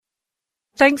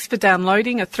Thanks for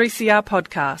downloading a 3CR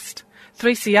podcast.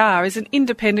 3CR is an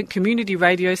independent community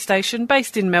radio station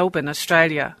based in Melbourne,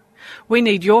 Australia. We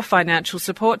need your financial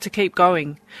support to keep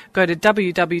going. Go to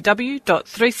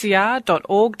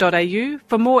www.3cr.org.au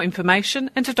for more information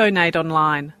and to donate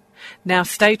online. Now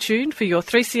stay tuned for your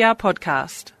 3CR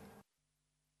podcast.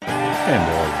 And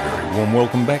a very warm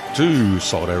welcome back to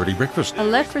Solidarity Breakfast. A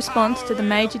left response to the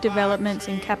major developments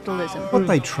in capitalism. What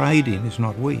they trade in is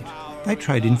not wheat. They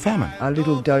trade in famine. A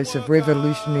little dose of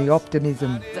revolutionary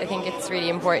optimism. I think it's really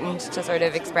important to sort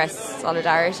of express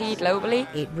solidarity globally.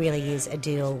 It really is a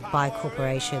deal by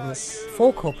corporations,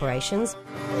 for corporations.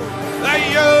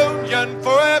 The union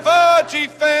forever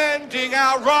defending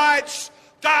our rights.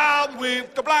 Down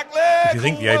with the black leg. If you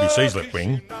think the ABC's left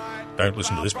wing, don't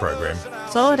listen to this program.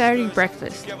 Solidarity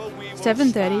Breakfast,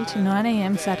 7:30 to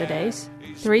 9am Saturdays,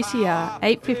 3CR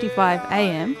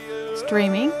 8:55am,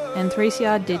 streaming and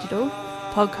 3CR digital,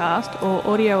 podcast or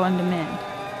audio on demand.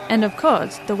 And of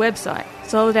course, the website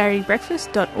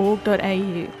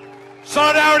solidaritybreakfast.org.au.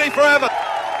 Solidarity forever!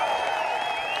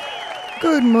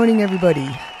 Good morning, everybody.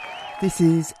 This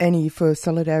is Annie for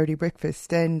Solidarity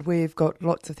Breakfast, and we've got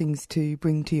lots of things to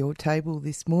bring to your table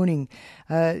this morning.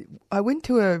 I went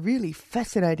to a really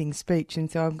fascinating speech, and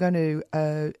so I'm going to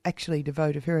actually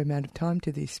devote a fair amount of time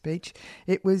to this speech.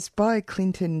 It was by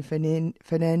Clinton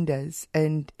Fernandez,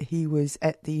 and he was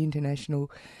at the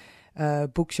International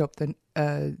Bookshop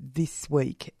this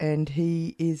week, and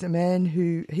he is a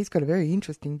man he's got a very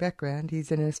interesting background.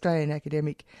 He's an Australian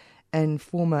academic and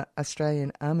former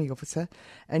Australian Army officer,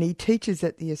 and he teaches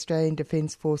at the Australian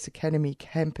Defence Force Academy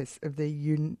campus of the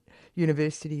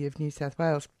University of New South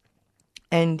Wales.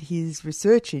 And his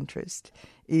research interest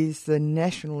is the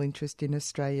national interest in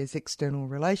Australia's external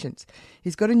relations.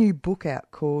 He's got a new book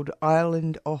out called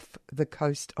Island Off the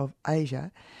Coast of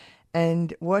Asia,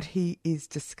 and what he is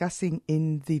discussing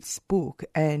in this book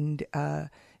and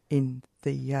in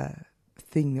the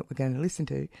thing that we're going to listen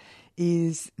to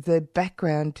is the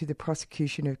background to the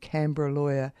prosecution of Canberra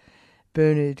lawyer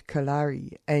Bernard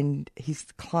Collaery and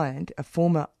his client, a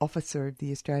former officer of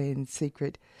the Australian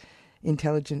Secret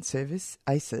Intelligence Service,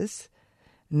 ASIS,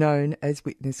 known as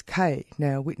Witness K.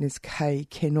 Now, Witness K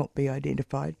cannot be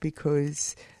identified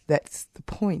because that's the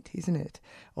point, isn't it,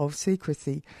 of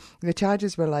secrecy. The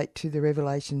charges relate to the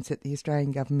revelations that the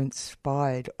Australian government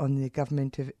spied on the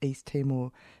government of East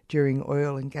Timor during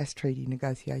oil and gas treaty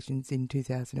negotiations in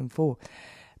 2004.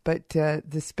 But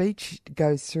the speech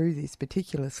goes through this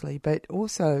meticulously, but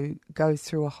also goes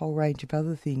through a whole range of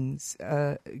other things,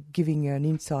 giving an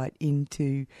insight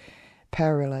into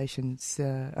power relations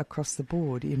across the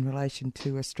board in relation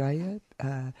to Australia,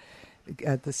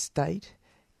 the state,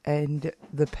 and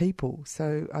the people.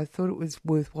 So I thought it was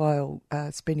worthwhile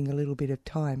spending a little bit of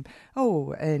time.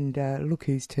 Oh, and look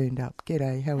who's turned up.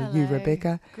 G'day, how are you,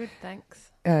 Rebecca? Good,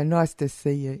 thanks. Nice to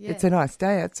see you. Yeah. It's a nice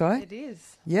day outside. It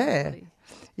is. Yeah. Lovely.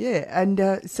 Yeah, and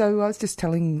so I was just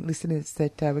telling listeners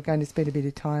that we're going to spend a bit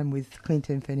of time with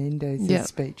Clinton Fernandez's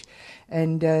speech,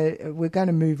 and we're going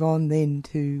to move on then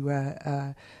to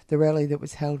the rally that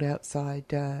was held outside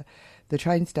the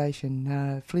train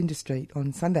station, Flinders Street,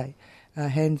 on Sunday,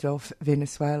 Hands Off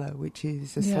Venezuela, which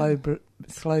is a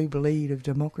slow bleed of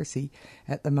democracy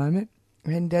at the moment.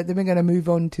 And then we're going to move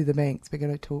on to the banks. We're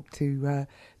going to talk to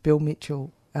Bill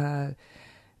Mitchell,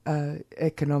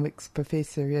 economics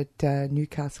professor at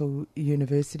Newcastle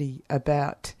University,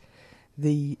 about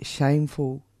the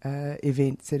shameful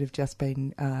events that have just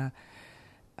been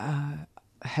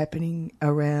happening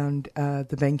around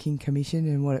the Banking Commission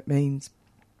and what it means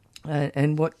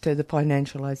and what the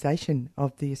financialisation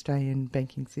of the Australian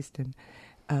banking system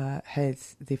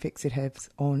has, the effects it has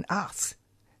on us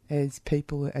as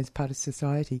people, as part of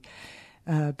society.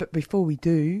 But before we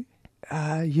do,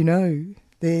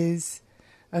 there's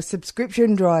a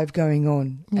subscription drive going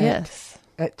on at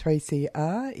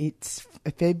 3CR. It's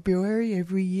February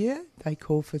every year. They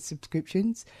call for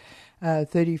subscriptions.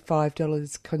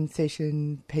 $35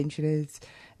 concession pensioners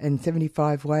and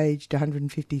 $75 waged,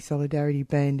 $150 Solidarity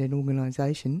Band and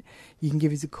organisation. You can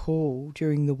give us a call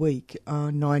during the week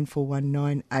on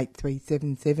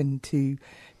 94198377 to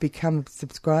become a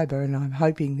subscriber, and I'm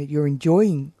hoping that you're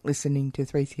enjoying listening to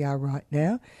 3CR right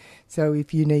now. So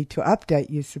if you need to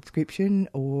update your subscription,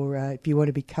 or if you want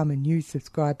to become a new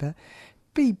subscriber,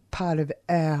 be part of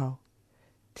our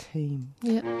team.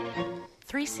 Yep.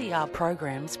 3CR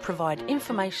programs provide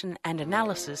information and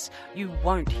analysis you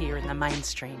won't hear in the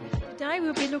mainstream. Today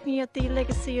we'll be looking at the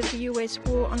legacy of the US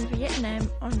war on Vietnam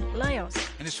on Laos.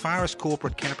 And as far as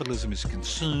corporate capitalism is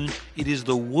concerned, it is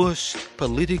the worst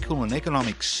political and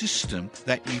economic system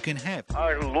that you can have.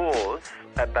 Our laws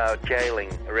about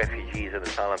jailing refugees and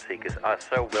asylum seekers are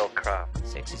so well crafted.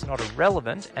 Sex is not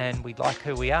irrelevant and we like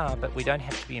who we are, but we don't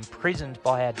have to be imprisoned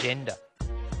by our gender.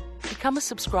 Become a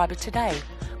subscriber today.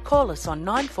 Call us on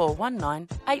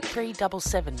 9419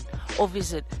 8377 or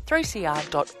visit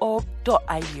 3cr.org.au.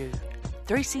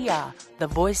 3CR, the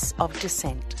voice of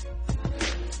dissent.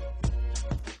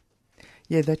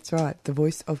 Yeah, that's right, the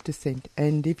voice of dissent.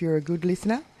 And if you're a good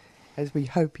listener, as we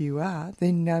hope you are,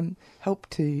 then help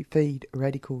to feed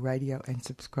Radical Radio and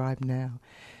subscribe now.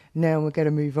 Now we're going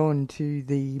to move on to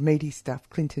the meaty stuff.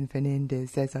 Clinton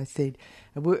Fernandez, as I said,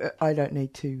 I don't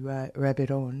need to rabbit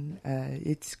on.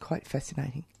 It's quite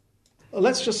fascinating.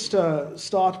 Let's just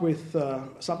start with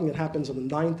something that happens on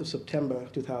the 9th of September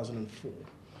 2004.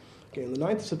 Okay, on the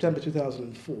 9th of September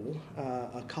 2004,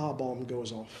 a car bomb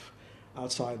goes off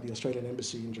outside the Australian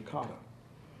Embassy in Jakarta.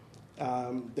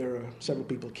 There are several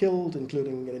people killed,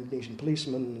 including an Indonesian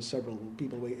policeman, several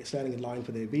people standing in line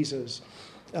for their visas.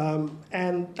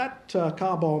 And that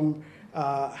car bomb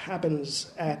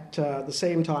happens at the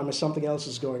same time as something else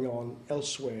is going on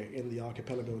elsewhere in the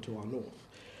archipelago to our north.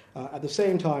 At the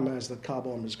same time as the car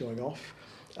bomb is going off,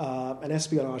 an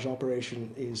espionage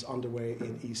operation is underway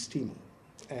in East Timor.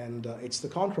 And it's the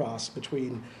contrast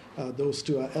between those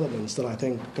two elements that I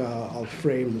think I'll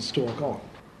frame this talk on.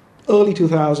 Early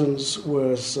 2000s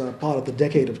was part of the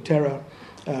decade of terror.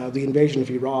 The invasion of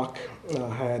Iraq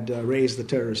had raised the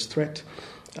terrorist threat.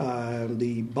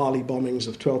 The Bali bombings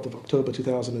of 12th of October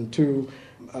 2002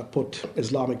 put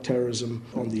Islamic terrorism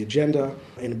on the agenda.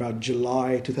 In about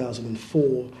July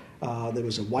 2004, there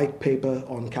was a white paper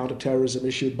on counterterrorism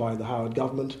issued by the Howard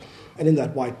government. And in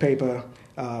that white paper,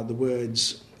 the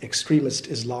words extremist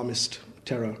Islamist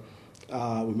terror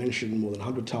were mentioned more than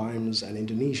 100 times, and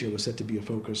Indonesia was said to be a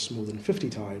focus more than 50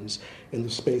 times in the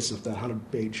space of that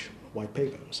 100-page white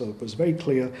paper. So it was very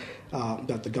clear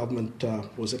that the government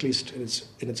was, at least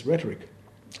in its rhetoric,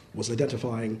 was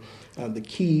identifying the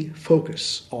key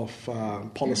focus of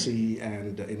policy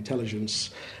and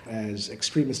intelligence as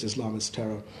extremist Islamist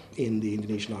terror in the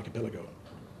Indonesian archipelago.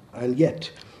 And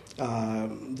yet,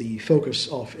 the focus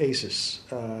of ASIS,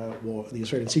 or the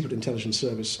Australian Secret Intelligence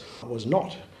Service, was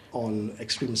not on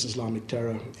extremist Islamic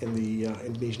terror in the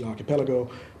Indonesian archipelago,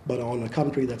 but on a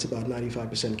country that's about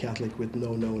 95% Catholic with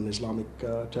no known Islamic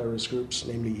terrorist groups,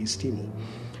 namely East Timor.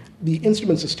 The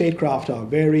instruments of statecraft are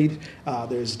varied.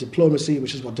 There's diplomacy,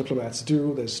 which is what diplomats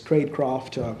do. There's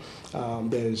tradecraft.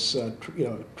 There's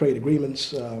trade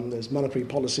agreements. There's monetary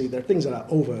policy. There are things that are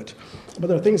overt, but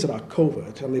there are things that are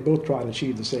covert, and they both try and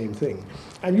achieve the same thing.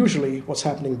 And usually what's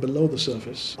happening below the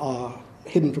surface are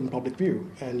hidden from public view,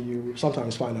 and you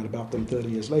sometimes find out about them 30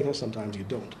 years later, sometimes you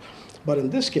don't. But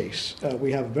in this case,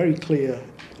 we have a very clear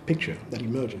picture that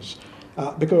emerges,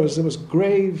 because there was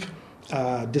grave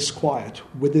disquiet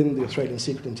within the Australian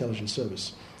Secret Intelligence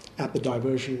Service at the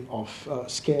diversion of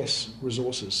scarce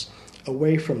resources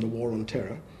away from the war on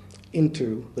terror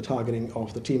into the targeting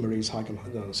of the Timorese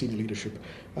senior leadership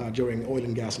during oil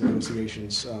and gas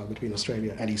negotiations between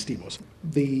Australia and East Timor.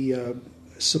 The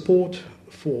support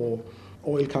for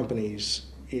oil companies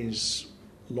is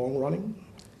long-running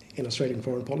in Australian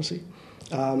foreign policy,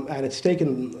 and it's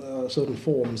taken certain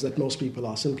forms that most people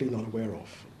are simply not aware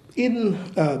of. In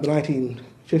the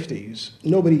 1950s,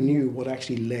 nobody knew what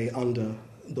actually lay under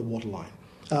the waterline.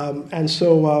 And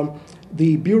so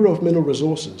the Bureau of Mineral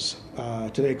Resources,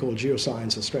 today called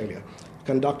Geoscience Australia,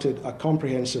 conducted a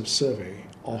comprehensive survey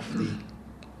of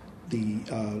the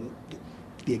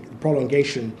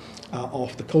prolongation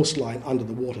of the coastline under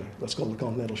the water. That's called the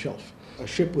continental shelf. A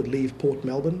ship would leave Port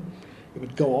Melbourne, it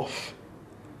would go off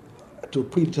to a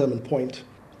predetermined point,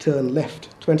 turn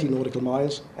left 20 nautical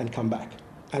miles, and come back.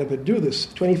 And it would do this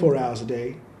 24 hours a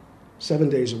day, 7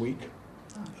 days a week,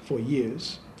 for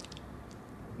years,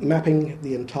 mapping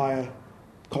the entire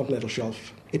continental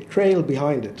shelf. It trailed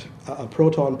behind it a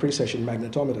proton precession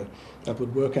magnetometer that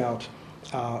would work out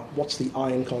what's the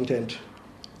iron content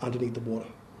underneath the water.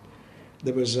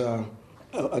 There was a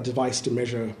device to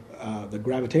measure the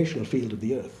gravitational field of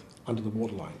the Earth under the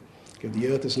waterline. Okay, the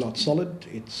Earth is not solid,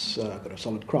 it's got a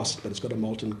solid crust, but it's got a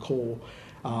molten core,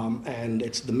 and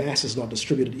the mass is not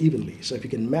distributed evenly. So if you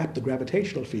can map the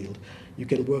gravitational field, you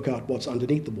can work out what's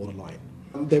underneath the waterline.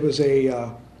 There was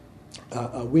a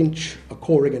winch, a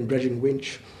coring and dredging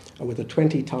winch with a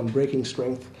 20-ton braking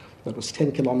strength that was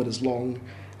 10 kilometers long,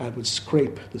 and would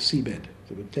scrape the seabed.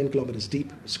 So 10 kilometers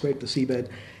deep, scrape the seabed,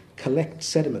 collect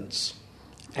sediments,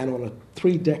 and on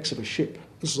 3 decks of a ship,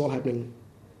 this is all happening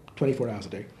 24 hours a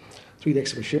day, 3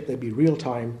 decks of a ship, there'd be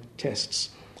real-time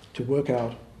tests to work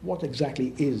out what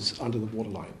exactly is under the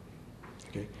waterline.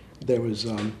 Okay, there was,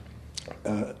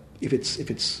 if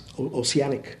it's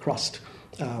oceanic crust,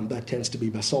 that tends to be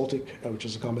basaltic, which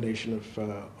is a combination of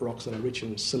rocks that are rich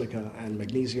in silica and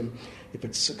magnesium. If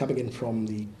it's coming in from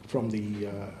the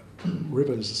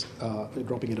rivers,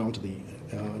 dropping it onto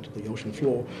the ocean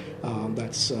floor,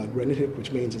 that's granitic,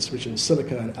 which means it's rich in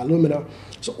silica and alumina.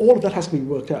 So all of that has to be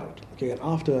worked out. Okay, and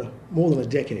after more than a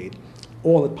decade,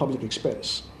 all at public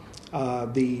expense,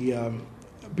 the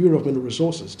Bureau of Mineral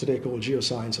Resources, today called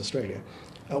Geoscience Australia,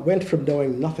 went from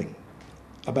knowing nothing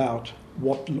about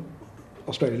what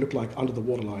Australia looked like under the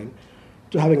waterline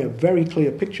to having a very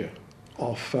clear picture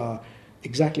of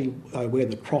exactly where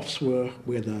the troughs were,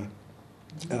 where the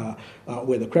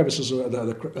crevices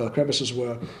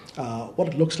were, what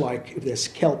it looks like if there's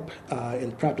kelp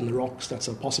trapped in the rocks. That's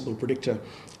a possible predictor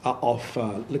of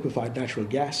liquefied natural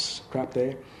gas trapped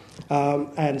there.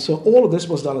 And so all of this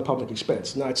was done at public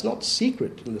expense. Now, it's not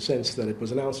secret in the sense that it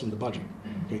was announced in the budget,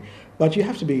 okay? But you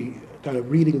have to be kind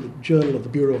of reading the journal of the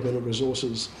Bureau of Mineral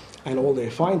Resources and all their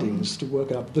findings to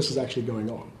work out this is actually going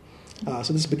on.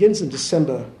 So this begins in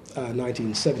December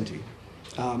 1970.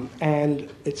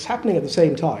 And it's happening at the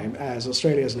same time as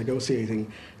Australia is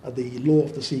negotiating the Law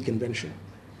of the Sea Convention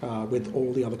with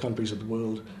all the other countries of the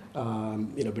world,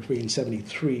 between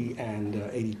 73 and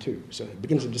 82. So it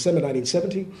begins in December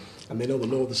 1970, and they know the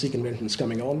Law of the Sea Convention is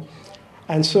coming on.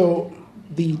 And so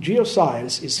the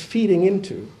geoscience is feeding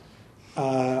into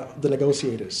the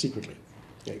negotiators secretly.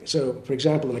 Okay. So, for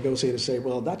example, the negotiators say,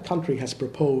 well, that country has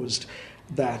proposed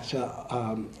that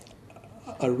a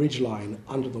ridgeline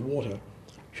under the water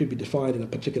should be defined in a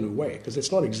particular way, because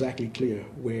it's not exactly clear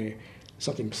where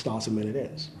something starts and when it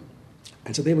ends.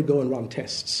 And so they would go and run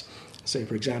tests. Say,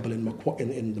 for example,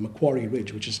 in the Macquarie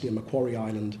Ridge, which is near Macquarie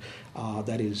Island,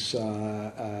 that is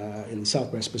in the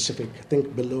southwest Pacific, I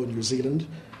think below New Zealand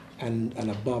and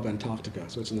above Antarctica,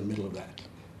 so it's in the middle of that.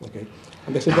 Okay,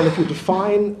 and they said, well, if you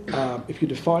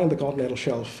define the continental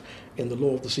shelf in the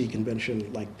Law of the Sea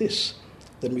Convention like this,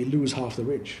 then we lose half the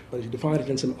ridge. But if you define it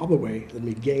in some other way, then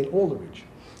we gain all the ridge.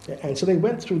 And so they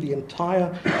went through the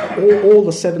entire, all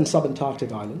the 7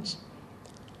 subantarctic islands,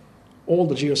 all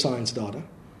the geoscience data,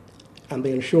 and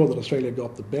they ensured that Australia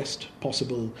got the best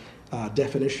possible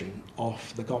definition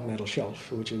of the continental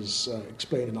shelf, which is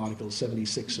explained in Article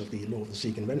 76 of the Law of the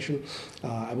Sea Convention.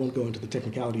 I won't go into the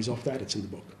technicalities of that, it's in the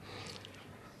book.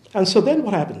 And so then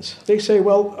what happens? They say,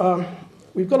 well,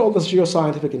 we've got all this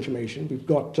geoscientific information. We've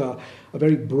got a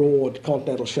very broad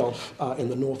continental shelf in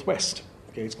the northwest.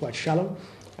 Okay, it's quite shallow,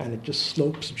 and it just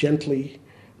slopes gently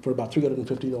for about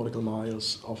 350 nautical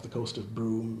miles off the coast of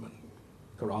Broome,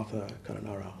 Karratha,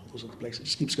 Kununurra, those are the places. It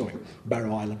just keeps going.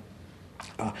 Barrow Island.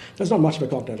 There's not much of a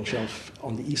continental shelf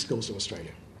on the east coast of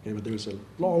Australia, okay, but there's a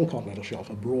long continental shelf,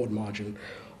 a broad margin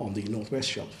on the northwest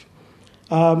shelf.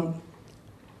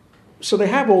 So they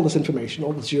have all this information,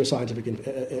 all this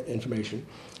geoscientific information,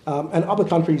 and other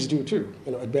countries do too.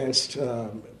 Advanced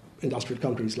industrial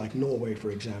countries like Norway,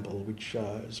 for example, which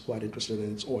is quite interested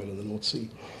in its oil in the North Sea,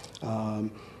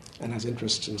 and has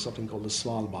interests in something called the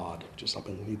Svalbard, which is up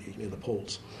near the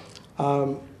poles.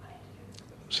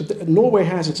 Norway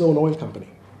has its own oil company.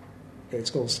 It's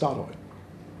called Statoil.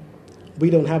 We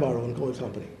don't have our own oil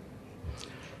company.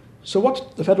 So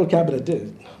what the federal cabinet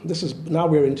did, now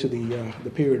we're into the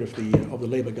period of the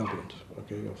Labour government,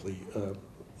 okay, of the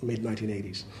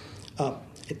mid-1980s.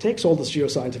 It takes all this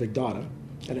geoscientific data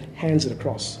and it hands it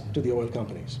across to the oil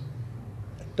companies.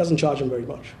 It doesn't charge them very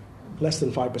much, less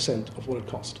than 5% of what it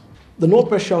cost. The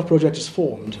North West Shelf Project is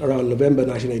formed around November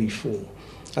 1984.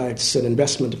 It's an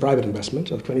investment, a private investment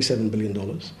of $27 billion,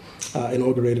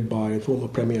 inaugurated by former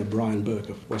Premier Brian Burke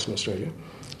of Western Australia,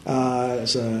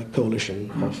 as a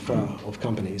coalition of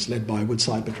companies led by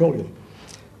Woodside Petroleum.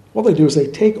 What they do is they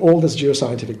take all this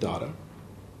geoscientific data,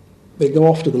 they go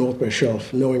off to the North West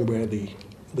Shelf knowing where the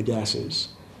gas is,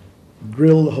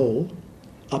 drill the hole,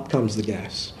 up comes the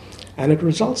gas, and it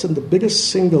results in the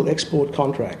biggest single export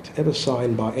contract ever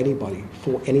signed by anybody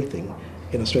for anything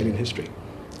in Australian history.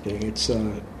 Okay, it's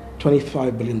a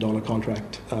 $25 billion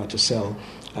contract to sell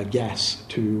gas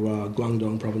to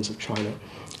Guangdong province of China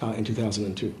in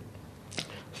 2002.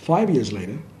 5 years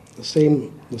later, the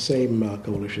same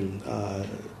coalition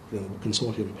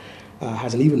consortium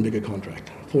has an even bigger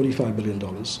contract, $45 billion,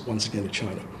 once again to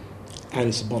China, and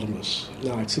it's bottomless.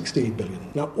 Now it's $68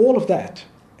 billion. Now all of that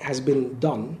has been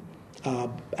done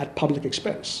at public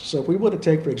expense. So if we were to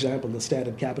take, for example, the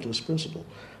standard capitalist principle,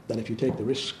 that if you take the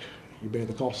risk, you bear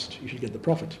the cost, you should get the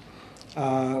profit,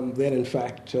 then in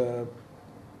fact the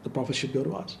profit should go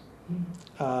to us.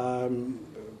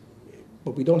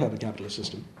 But we don't have a capitalist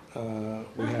system.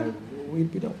 We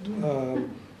don't.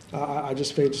 I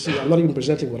just fail to see. I'm not even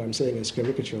presenting what I'm saying as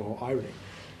caricature or irony.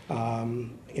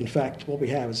 In fact, what we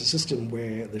have is a system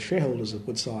where the shareholders of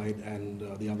Woodside and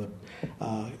the other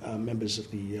members of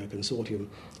the consortium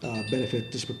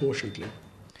benefit disproportionately.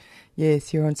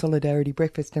 Yes, you're on Solidarity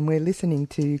Breakfast and we're listening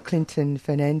to Clinton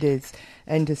Fernandez,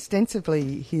 and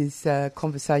ostensibly his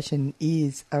conversation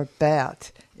is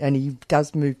about, and he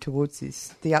does move towards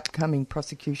this, the upcoming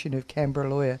prosecution of Canberra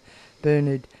lawyer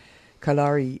Bernard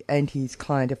Collaery and his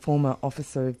client, a former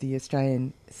officer of the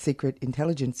Australian Secret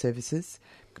Intelligence Services,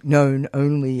 known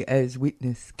only as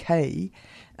Witness K,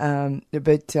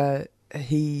 but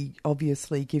he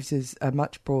obviously gives us a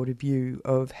much broader view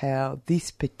of how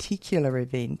this particular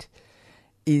event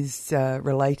is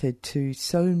related to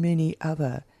so many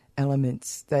other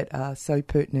elements that are so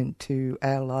pertinent to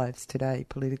our lives today,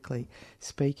 politically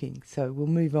speaking. So we'll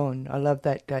move on. I love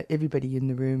that everybody in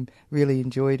the room really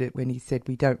enjoyed it when he said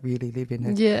we don't really live in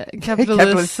a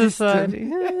capitalist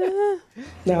society.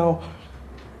 Now,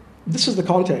 this is the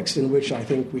context in which I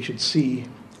think we should see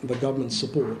the government's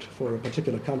support for a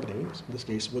particular company, in this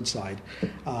case Woodside,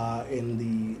 in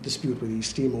the dispute with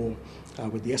East Timor,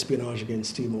 with the espionage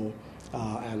against Timor,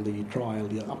 and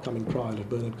the upcoming trial of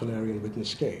Bernard Collaery and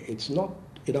Witness K. It's not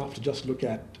enough to just look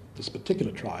at this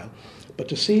particular trial, but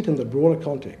to see it in the broader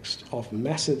context of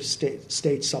massive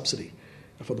state subsidy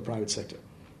for the private sector.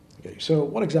 Okay, so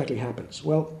what exactly happens?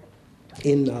 Well,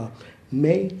 in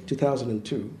May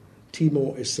 2002,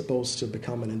 Timor is supposed to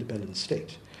become an independent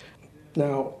state.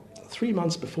 Now, 3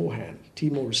 months beforehand,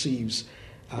 Timor receives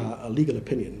a legal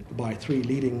opinion by 3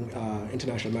 leading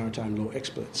international maritime law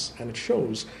experts, and it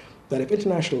shows that if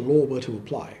international law were to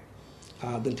apply,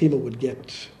 then Timor would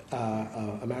get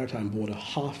a maritime border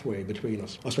halfway between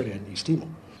Australia and East Timor.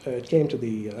 It came to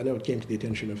the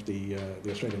attention of the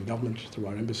Australian government through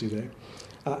our embassy there,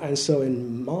 and so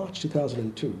in March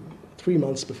 2002, 3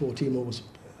 months before Timor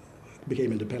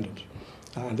became independent,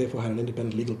 and therefore had an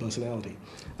independent legal personality,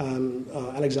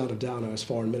 Alexander Downer, as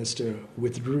foreign minister,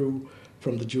 withdrew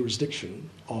from the jurisdiction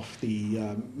of the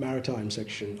maritime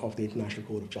section of the International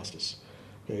Court of Justice.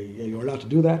 Okay, you're allowed to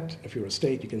do that. If you're a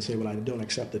state, you can say, well, I don't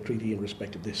accept the treaty in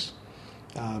respect of this.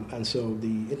 And so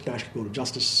the International Court of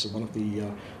Justice, one of the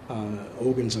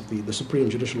organs of the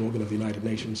supreme judicial organ of the United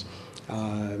Nations,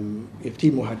 if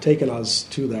Timor had taken us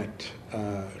to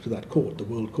that court, the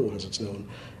World Court as it's known,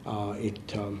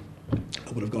 it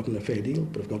would have gotten a fair deal,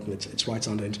 would have gotten its rights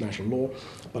under international law,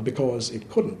 but because it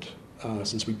couldn't,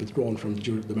 since we'd withdrawn from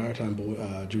the maritime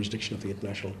jurisdiction of the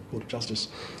International Court of Justice,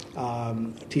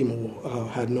 Timor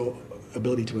had no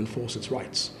ability to enforce its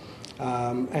rights.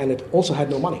 And it also had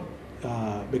no money,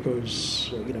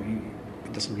 because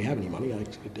it doesn't really have any money.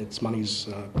 Its money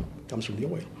comes from the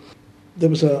oil. There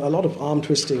was a lot of arm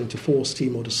twisting to force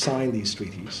Timor to sign these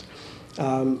treaties.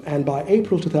 And by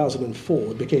April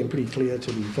 2004, it became pretty clear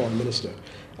to the foreign minister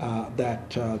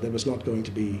that there was not going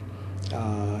to be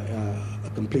a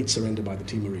complete surrender by the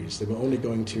Timorese. They were only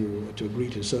going to agree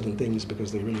to certain things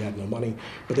because they really had no money,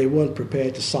 but they weren't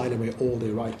prepared to sign away all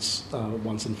their rights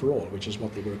once and for all, which is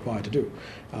what they were required to do.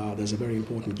 There's a very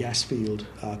important gas field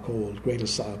called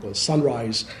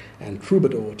Sunrise and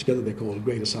Troubadour. Together they're called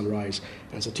Greater Sunrise,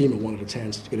 and so Timor wanted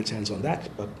to get its hands on that,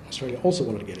 but Australia also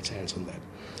wanted to get its hands on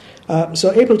that.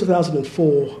 So April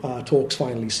 2004, talks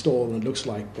finally stalled, and it looks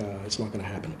like it's not going to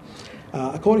happen.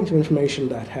 According to information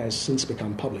that has since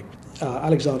become public,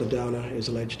 Alexander Downer is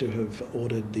alleged to have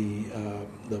ordered the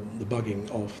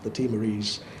bugging of the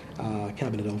Timorese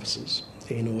cabinet officers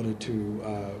in order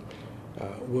to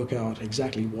work out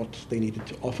exactly what they needed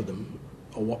to offer them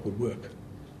or what would work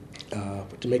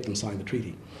to make them sign the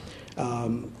treaty.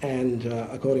 And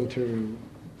according to,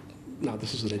 now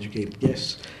this is an educated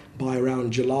guess, by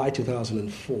around July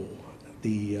 2004,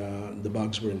 the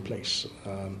bugs were in place.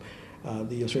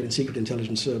 The Australian Secret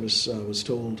Intelligence Service was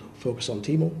told, focus on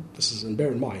Timor. And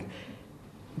bear in mind,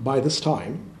 by this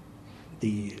time,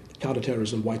 the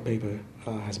counterterrorism white paper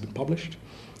has been published.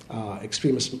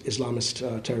 Extremist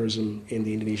Islamist terrorism in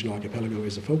the Indonesian archipelago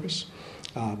is a focus.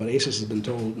 But ASIS has been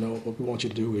told, no, what we want you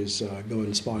to do is go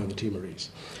and spy on the Timorese.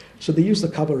 So they use the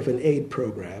cover of an aid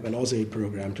program, an AusAid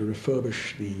program, to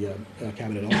refurbish the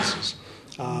cabinet offices.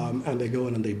 And they go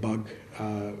in and they bug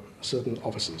certain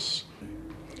offices.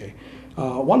 Okay.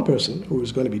 One person who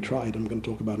is going to be tried, I'm going to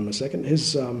talk about in a second,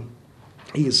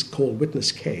 he is called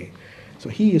Witness K, So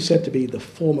he is said to be the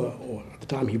former, or at the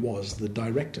time he was, the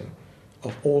director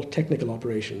of all technical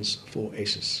operations for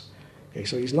ACES. Okay,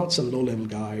 so he's not some low-level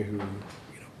guy who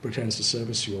pretends to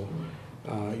service your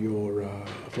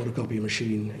photocopy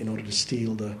machine in order to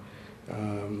steal the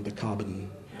carbon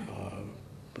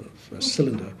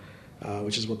cylinder,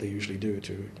 which is what they usually do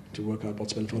to work out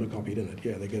what's been photocopied in it.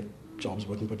 Yeah, they get jobs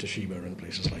working for Toshiba and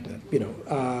places like that.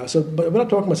 But we're not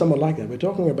talking about someone like that. We're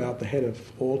talking about the head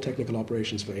of all technical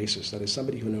operations for ACES. That is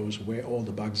somebody who knows where all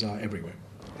the bugs are everywhere.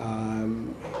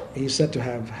 He's said to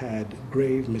have had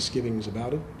grave misgivings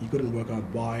about it. He couldn't work out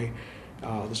why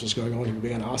this was going on. He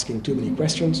began asking too many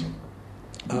questions.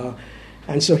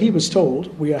 And so he was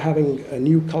told, we are having a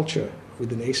new culture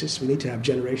within ACES. We need to have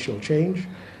generational change.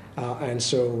 And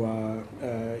so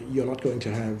you're not going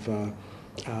to have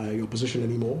your position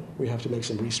anymore. We have to make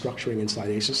some restructuring inside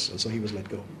ACES. And so he was let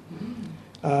go.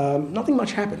 Nothing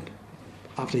much happened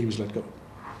after he was let go.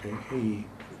 Okay? He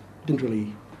didn't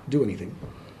really do anything,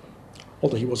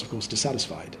 although he was, of course,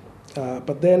 dissatisfied.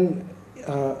 But then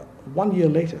 1 year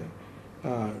later,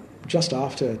 just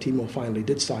after Timor finally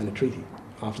did sign a treaty,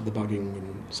 after the bugging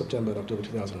in September and October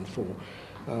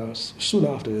 2004, soon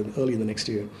after, early in the next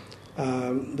year,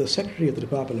 the Secretary of the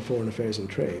Department of Foreign Affairs and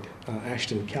Trade,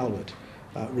 Ashton Calvert,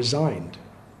 resigned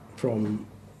from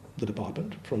the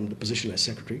department, from the position as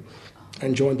Secretary,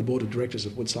 and joined the Board of Directors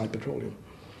of Woodside Petroleum.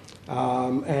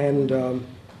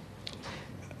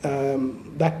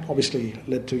 That obviously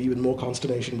led to even more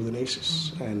consternation within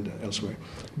ACES and elsewhere,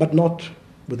 but not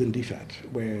within DFAT,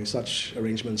 where such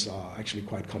arrangements are actually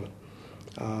quite common.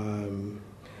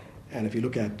 And if you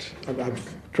look at,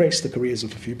 I've traced the careers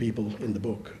of a few people in the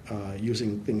book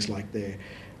using things like their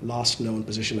last known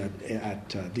position at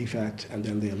DFAT and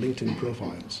then their LinkedIn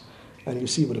profiles. And you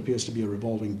see what appears to be a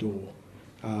revolving door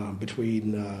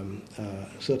between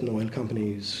certain oil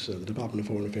companies, the Department of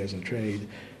Foreign Affairs and Trade,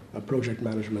 project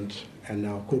management, and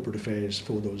now corporate affairs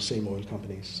for those same oil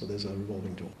companies. So there's a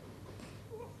revolving door.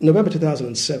 November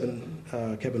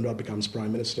 2007, Kevin Rudd becomes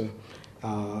Prime Minister.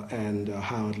 And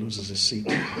Howard loses his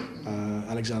seat.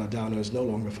 Alexander Downer is no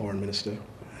longer Foreign Minister,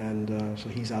 and so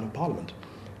he's out of Parliament.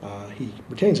 He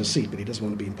retains his seat, but he doesn't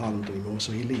want to be in Parliament anymore,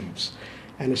 so he leaves.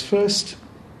 And his first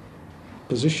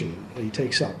position that he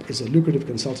takes up is a lucrative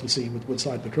consultancy with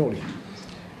Woodside Petroleum.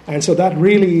 And so that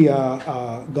really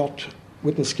got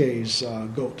Witness K's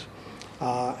goat,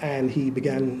 and he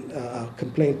began a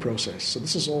complaint process. So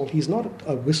this is all, he's not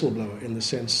a whistleblower in the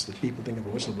sense that people think of a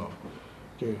whistleblower.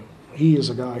 Okay. He is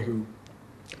a guy who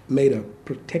made a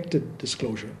protected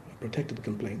disclosure, a protected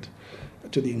complaint,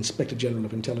 to the Inspector General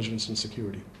of Intelligence and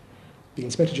Security. The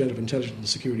Inspector General of Intelligence and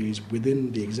Security is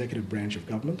within the executive branch of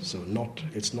government, so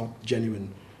it's not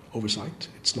genuine oversight,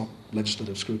 it's not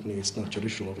legislative scrutiny, it's not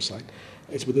judicial oversight.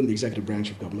 It's within the executive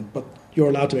branch of government, but you're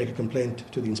allowed to make a complaint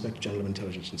to the Inspector General of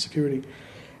Intelligence and Security.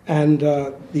 And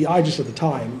the IGIS at the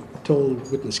time told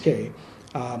Witness K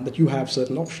that you have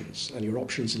certain options, and your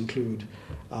options include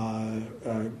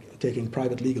taking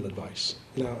private legal advice.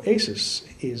 Now, ACES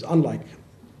is unlike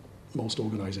most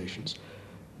organizations,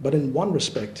 but in one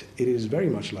respect, it is very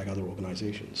much like other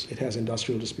organizations. It has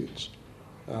industrial disputes.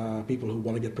 People who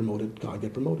want to get promoted can't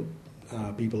get promoted.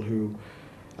 People who,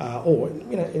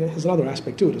 it has another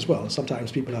aspect to it as well.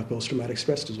 Sometimes people have post-traumatic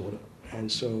stress disorder,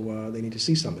 and so they need to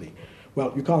see somebody.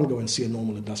 Well, you can't go and see a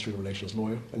normal industrial relations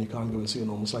lawyer, and you can't go and see a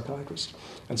normal psychiatrist.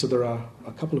 And so there are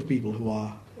a couple of people who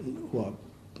are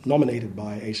nominated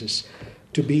by ACES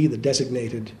to be the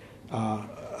designated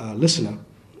listener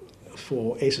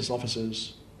for ACES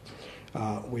officers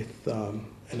with an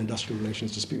industrial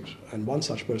relations dispute. And one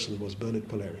such person was Bernard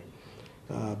Collaery.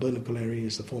 Bernard Collaery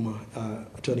is the former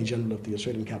Attorney General of the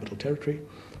Australian Capital Territory,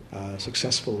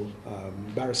 successful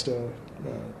barrister,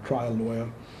 trial lawyer,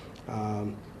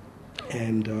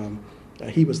 and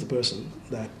he was the person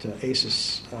that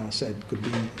ACES said could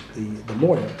be the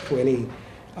lawyer for any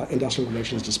industrial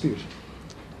relations dispute.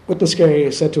 Witness K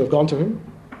is said to have gone to him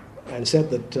and said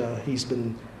that he's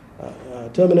been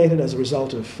terminated as a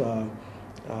result of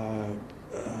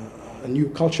a new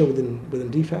culture within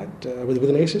DFAT,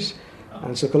 within ACES.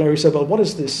 And so Collaery said, well, what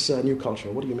is this new culture?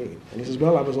 What do you mean? And he says,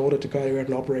 well, I was ordered to carry out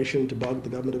an operation to bug the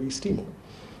government of East Timor.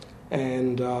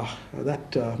 And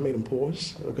that made him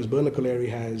pause, because Bernard Collaery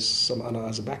has some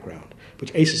as a background,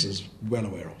 which ACES is well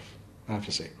aware of, I have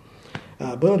to say.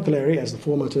 Bernard Collaery, as the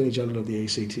former Attorney General of the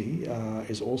ACT,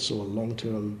 is also a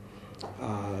long-term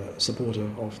supporter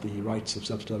of the rights of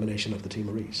self-determination of the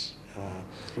Timorese.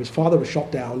 His father was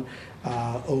shot down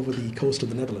over the coast of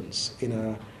the Netherlands in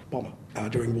a bomber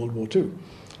during World War II.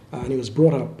 And he was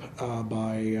brought up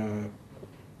by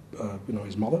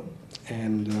his mother,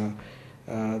 and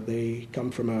they come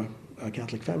from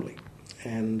Catholic family.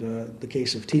 And the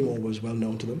case of Timor was well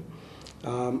known to them.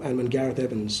 And when Gareth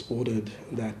Evans ordered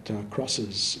that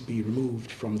crosses be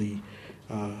removed from the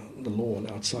lawn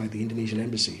outside the Indonesian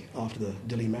embassy after the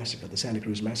Dili massacre, the Santa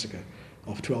Cruz massacre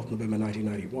of 12th November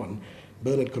 1991,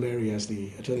 Bernard Collaery, as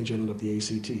the Attorney General of the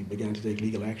ACT, began to take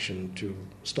legal action to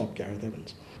stop Gareth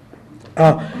Evans.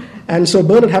 And so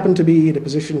Bernard happened to be in a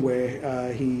position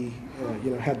where he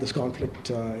had this conflict,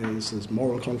 this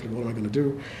moral conflict, what am I going to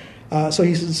do? So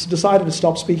he decided to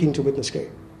stop speaking to Witness K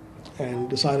and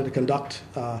decided to conduct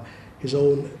his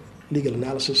own legal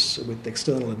analysis with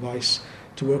external advice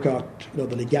to work out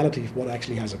the legality of what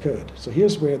actually has occurred. So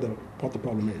here's where what the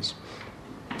problem is.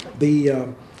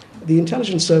 The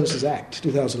Intelligence Services Act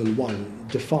 2001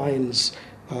 defines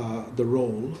the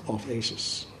role of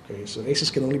ASIS. Okay, so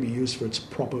ASIS can only be used for its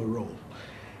proper role,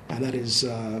 and that is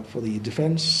for the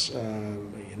defence,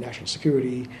 national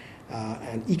security,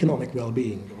 and economic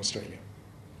well-being of Australia.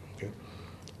 Okay?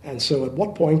 And so at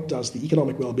what point does the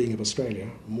economic well-being of Australia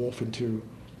morph into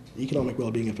the economic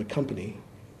well-being of a company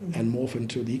and morph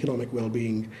into the economic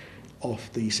well-being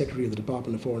of the Secretary of the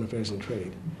Department of Foreign Affairs and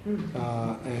Trade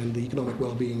and the economic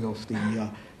well-being of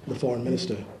the Foreign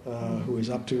Minister who is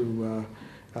up to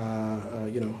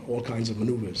all kinds of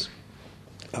manoeuvres.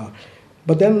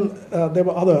 But then there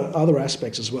were other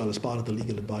aspects as well as part of the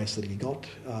legal advice that he got.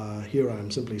 Here I am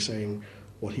simply saying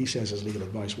what he says his legal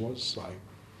advice was. I'm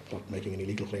not making any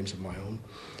legal claims of my own.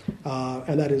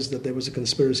 And that is that there was a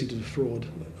conspiracy to defraud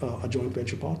a joint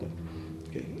venture partner.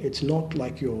 Okay? It's not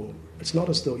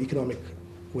as though economic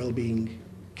well-being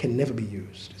can never be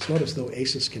used. It's not as though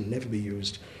ASIS can never be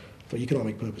used for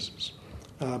economic purposes.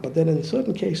 But then in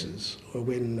certain cases,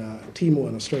 when Timor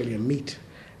and Australia meet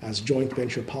as joint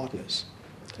venture partners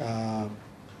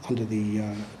under the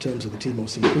terms of the Timor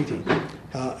Sea Treaty,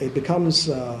 it becomes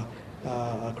a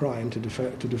crime to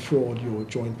defraud your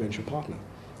joint venture partner.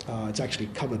 It's actually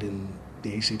covered in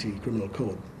the ACT Criminal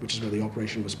Code, which is where the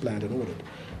operation was planned and ordered.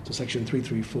 So Section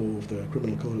 334 of the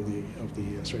Criminal Code of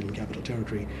the Australian Capital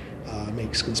Territory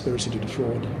makes conspiracy to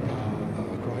defraud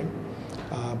a crime,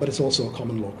 but it's also a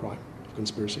common law crime of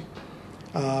conspiracy.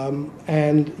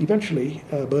 And eventually,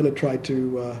 Bernard tried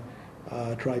to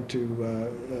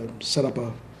set up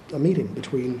a meeting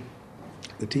between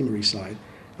the Timorese side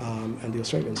and the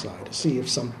Australian side to see if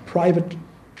some private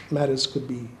arrangements could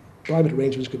be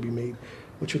made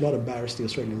which would not embarrass the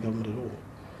Australian government at all.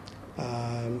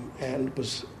 And it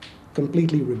was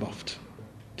completely rebuffed.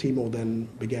 Timor then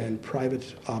began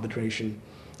private arbitration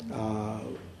at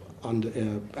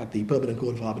the Permanent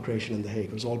Court of Arbitration in The Hague.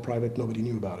 It was all private, nobody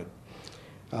knew about it.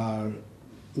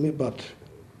 But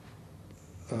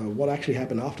what actually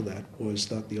happened after that was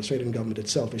that the Australian government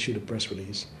itself issued a press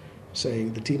release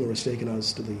saying that Timor has taken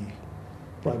us to the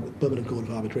Permanent Court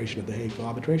of Arbitration at The Hague for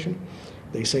arbitration.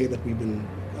 They say that we've been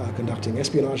conducting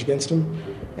espionage against them,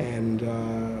 and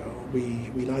we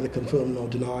neither confirm nor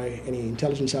deny any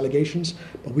intelligence allegations,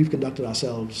 but we've conducted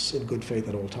ourselves in good faith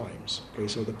at all times. Okay,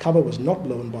 so the cover was not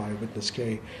blown by Witness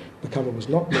K, the cover was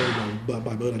not blown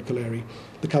by Bernard Collaery,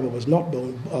 the cover was not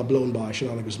blown by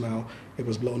Xanana Gusmao, it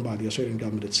was blown by the Australian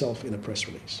government itself in a press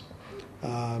release.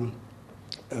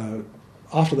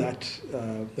 After that,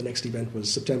 the next event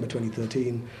was September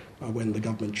 2013, when the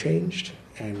government changed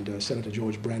and Senator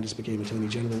George Brandis became Attorney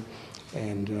General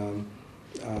and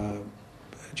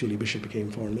Julie Bishop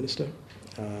became Foreign Minister.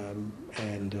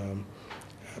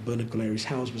 Bernard Collaery's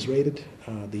house was raided.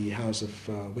 The house of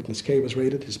Witness K was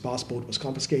raided. His passport was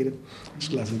confiscated. He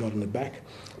still hasn't gotten it back.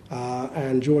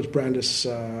 And George Brandis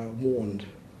warned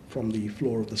from the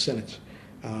floor of the Senate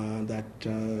that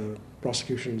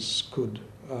prosecutions could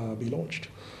be launched.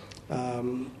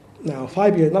 Now,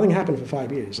 5 years, nothing happened for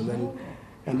 5 years, and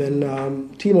then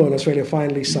Timor and Australia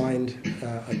finally signed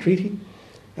a treaty,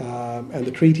 and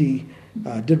the treaty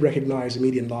did recognize a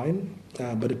median line,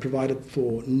 but it provided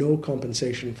for no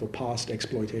compensation for past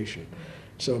exploitation.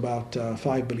 So about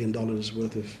 $5 billion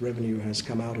worth of revenue has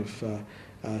come out of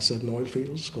certain oil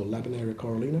fields called Laminaria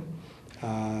Corallina.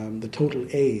 The total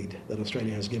aid that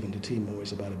Australia has given to Timor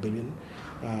is about $1 billion.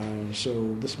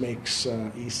 So this makes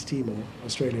East Timor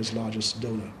Australia's largest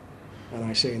donor. And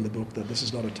I say in the book that this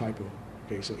is not a typo.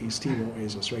 Okay, so East Timor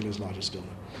is Australia's largest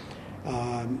donor.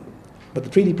 But the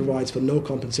treaty provides for no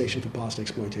compensation for past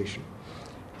exploitation.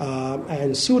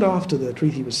 And soon after the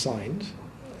treaty was signed,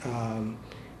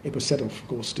 it was sent, of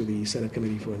course, to the Senate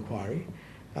Committee for Inquiry.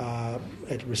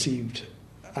 It received,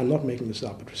 I'm not making this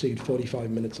up, it received 45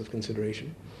 minutes of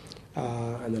consideration,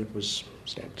 and then it was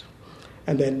stamped.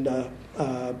 And then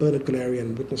Bernard Collaery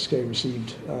and Witness K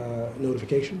received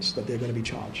notifications that they're going to be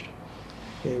charged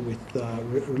with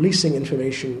releasing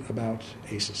information about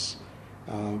ASIS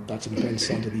That's an offence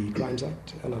under the Crimes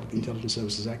Act and under the Intelligence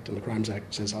Services Act, and the Crimes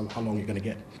Act says how long you're going to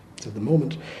get. So at the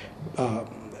moment,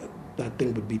 that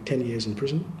thing would be 10 years in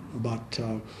prison, but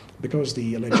because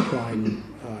the alleged crime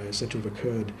is said to have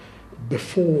occurred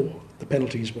before the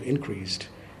penalties were increased,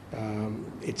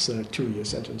 it's a 2-year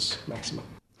sentence maximum.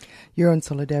 You're on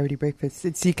Solidarity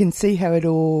Breakfast. You can see how it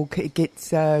all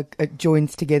gets it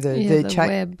joins together.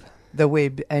 Yeah, the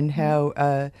web, and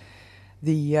how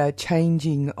the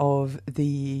changing of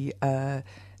the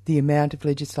amount of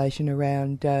legislation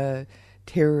around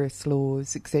terrorist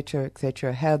laws,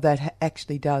 etc., how that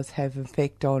actually does have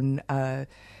effect on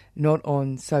not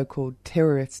on so-called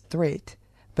terrorist threat,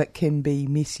 but can be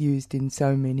misused in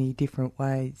so many different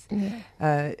ways.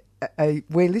 Yeah.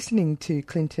 We're listening to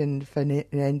Clinton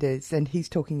Fernandez, and he's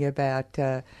talking about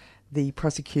the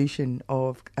prosecution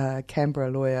of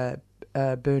Canberra lawyer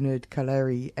Bernard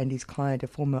Collaery and his client, a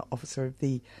former officer of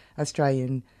the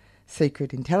Australian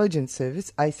Secret Intelligence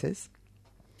Service, ASIS,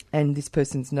 and this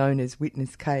person's known as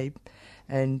Witness K,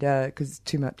 and because it's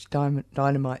too much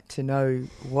dynamite to know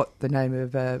what the name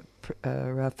of a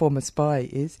former spy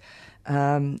is.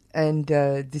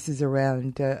 This is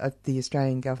around the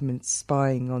Australian government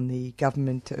spying on the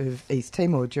government of East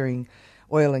Timor during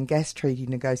oil and gas treaty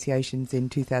negotiations in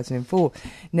 2004.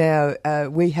 Now,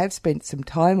 we have spent some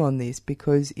time on this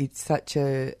because it's such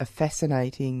a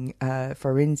fascinating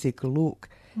forensic look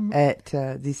at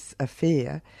this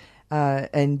affair.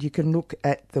 And you can look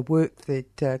at the work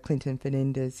that Clinton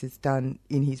Fernandez has done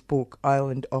in his book,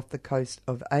 Island Off the Coast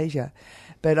of Asia.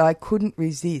 But I couldn't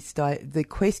resist. The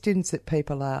questions that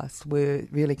people asked were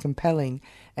really compelling,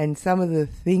 and some of the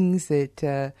things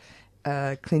that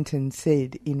Clinton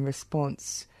said in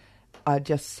response are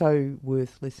just so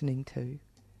worth listening to.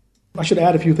 I should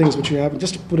add a few things which you haven't,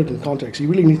 just to put it in context. You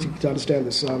really need to understand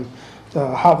this,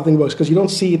 how the thing works, because you don't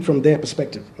see it from their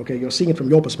perspective, okay? You're seeing it from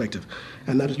your perspective.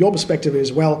 And that your perspective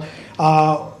is, well,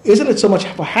 isn't it so much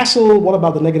of a hassle? What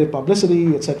about the negative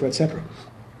publicity, et cetera, et cetera?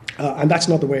 And that's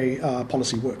not the way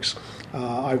policy works.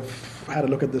 I've had a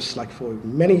look at this for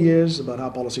many years about how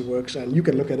policy works, and you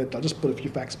can look at it. I'll just put a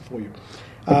few facts before you.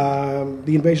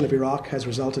 The invasion of Iraq has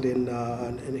resulted in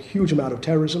a huge amount of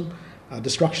terrorism,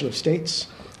 destruction of states,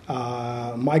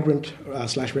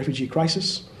 migrant/refugee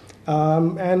crisis,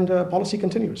 and policy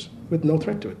continues with no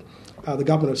threat to it. The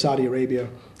government of Saudi Arabia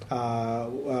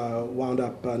wound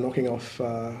up knocking off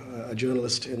a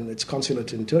journalist in its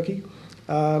consulate in Turkey,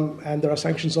 and there are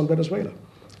sanctions on Venezuela.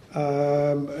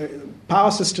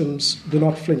 Power systems do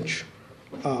not flinch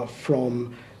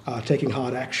from taking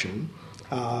hard action.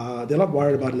 They're not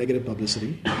worried about negative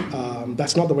publicity.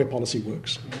 That's not the way policy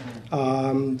works.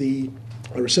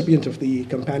 A recipient of the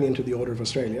Companion to the Order of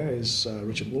Australia is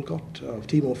Richard Woolcott of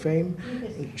Timor fame,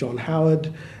 John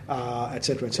Howard,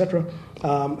 etc., etc.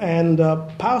 And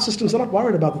power systems are not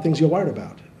worried about the things you're worried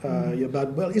about.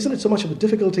 Well, isn't it so much of a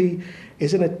difficulty?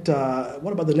 Isn't it,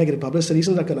 what about the negative publicity?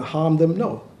 Isn't that going to harm them?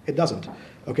 No, it doesn't.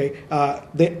 Okay,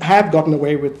 they have gotten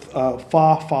away with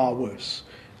far, far worse.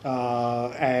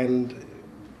 And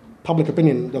public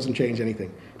opinion doesn't change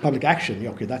anything. Public action,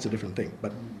 okay, that's a different thing.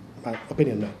 But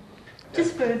opinion, no.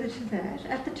 Just further to that,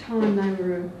 at the time they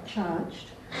were charged,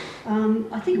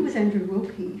 I think it was Andrew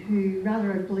Wilkie who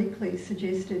rather obliquely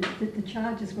suggested that the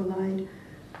charges were laid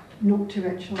not to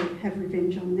actually have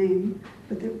revenge on them,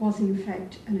 but that it was in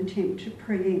fact an attempt to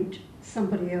preempt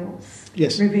somebody else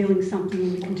revealing something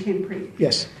in the contemporary.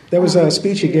 Yes, there was a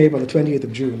speech he gave on the 20th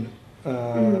of June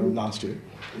last year,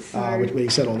 where he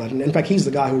said all that. And in fact, he's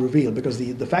the guy who revealed, because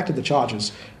the fact of the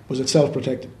charges was itself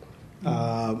protected.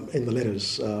 In the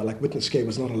letters, Witness K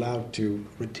was not allowed to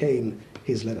retain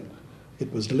his letter.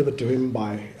 It was delivered to him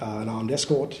by an armed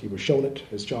escort. He was shown it,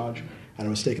 his charge, and it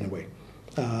was taken away.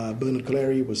 Bernard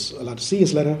Collaery was allowed to see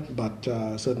his letter, but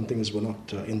certain things were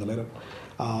not in the letter.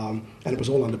 And it was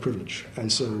all under privilege.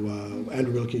 And so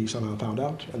Andrew Wilkie somehow found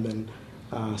out and then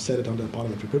set it under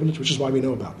parliamentary privilege, which is why we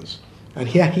know about this. And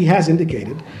he has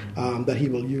indicated that he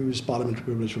will use parliamentary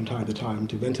privilege from time to time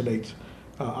to ventilate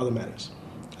other matters.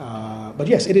 But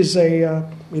yes, it is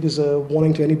a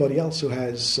warning to anybody else who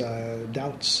has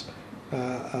doubts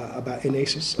about in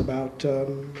ASIS about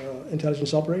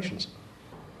intelligence operations.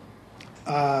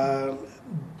 I've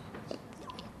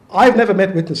never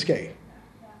met Witness K,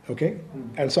 okay,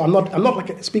 and so I'm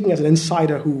not speaking as an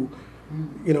insider who,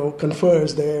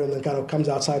 confers there and then kind of comes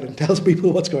outside and tells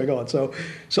people what's going on. So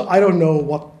I don't know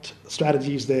what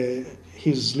strategies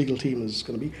his legal team is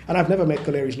going to be, and I've never met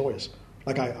Collaery's lawyers.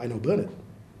 I know Bernard,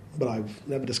 but I've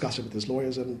never discussed it with his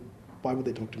lawyers, and why would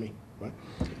they talk to me, right?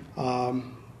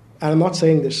 And I'm not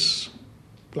saying this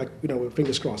with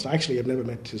fingers crossed. I actually have never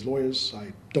met his lawyers.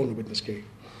 I don't know Witness K.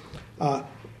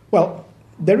 Well,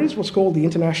 there is what's called the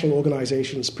International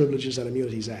Organizations, Privileges and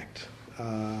Immunities Act.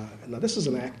 Now, this is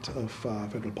an act of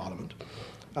federal parliament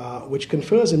which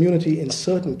confers immunity in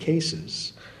certain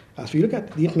cases. So if you look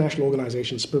at the International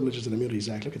Organizations, Privileges and Immunities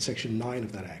Act, look at Section 9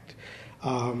 of that act.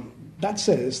 That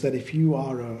says that if you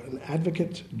are an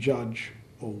advocate, judge,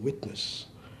 or witness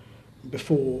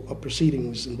before a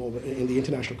proceedings involved in the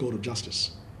International Court of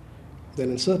Justice,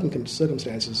 then in certain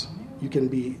circumstances you can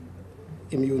be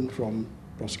immune from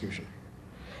prosecution.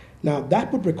 Now,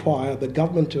 that would require the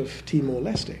government of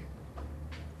Timor-Leste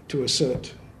to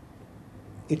assert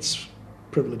its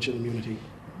privilege and immunity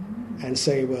and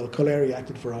say, well, Collaery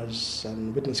acted for us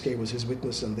and witness K was his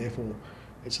witness and therefore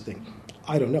it's a thing.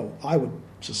 I don't know. I would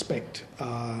suspect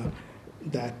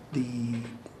that the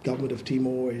government of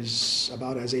Timor is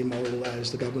about as amoral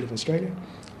as the government of Australia,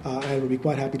 and would be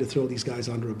quite happy to throw these guys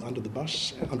under a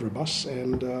bus.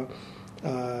 And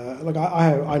look,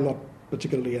 I'm not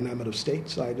particularly enamored of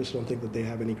states. I just don't think that they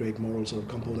have any great moral sort of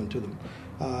component to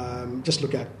them. Just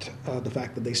look at the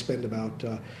fact that they spend about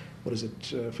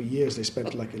for years they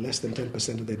spent like less than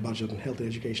 10% of their budget on health and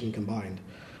education combined,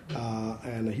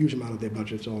 and a huge amount of their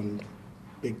budget on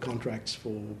big contracts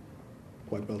for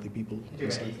quite wealthy people.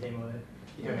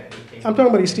 I'm talking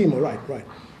about East Timor, right.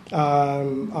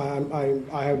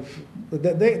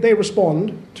 They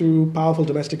respond to powerful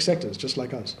domestic sectors just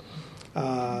like us,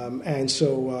 and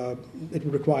so it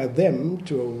would require them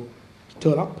to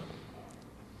turn up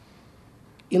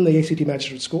in the ACT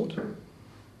Magistrates Court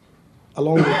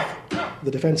along with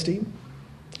the defence team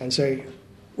and say,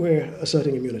 we're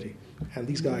asserting immunity, and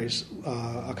these guys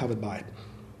are covered by it.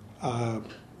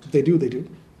 They do.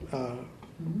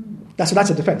 That's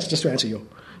a defence, just to answer your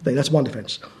thing. That's one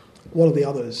defence. What are the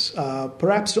others?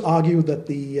 Perhaps to argue that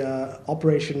the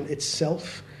operation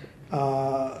itself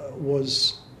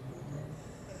was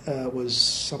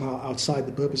somehow outside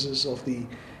the purposes of the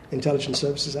Intelligence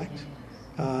Services Act.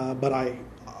 But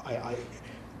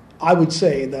I would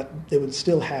say that they would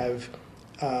still have,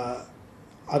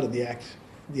 under the Act,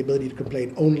 the ability to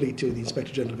complain only to the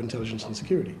Inspector General of Intelligence and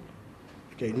Security,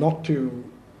 okay, not to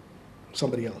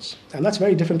somebody else. And that's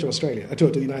very different to Australia, to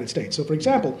the United States. So, for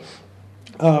example,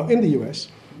 in the US,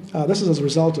 this is as a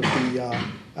result of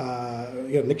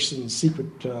the Nixon's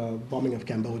secret bombing of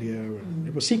Cambodia.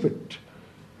 It was secret.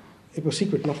 It was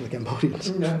secret not to the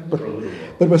Cambodians, but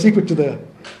it was secret to the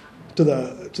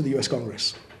US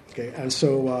Congress. Okay, and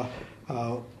so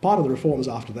part of the reforms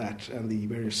after that, and the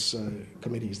various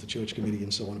committees, the Church Committee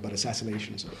and so on, about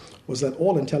assassinations, was that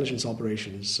all intelligence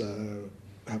operations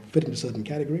fit into certain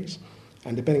categories,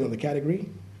 and depending on the category,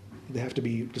 they have to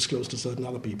be disclosed to certain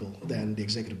other people than the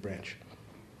executive branch,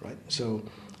 right? So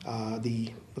what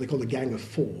they call the Gang of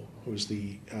Four, who is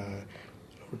the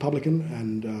Republican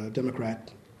and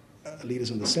Democrat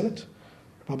leaders in the Senate,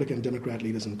 Republican and Democrat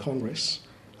leaders in Congress,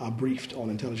 are briefed on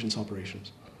intelligence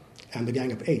operations. And the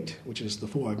Gang of Eight, which is the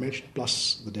four I've mentioned,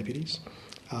 plus the deputies,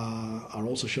 are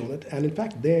also shown it. And in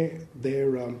fact, their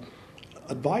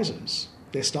advisors,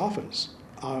 their staffers,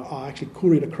 are actually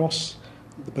couried across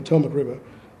the Potomac River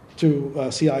to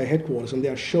CIA headquarters, and they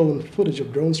are shown footage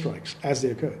of drone strikes as they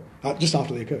occur, just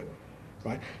after they occur,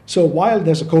 right? So while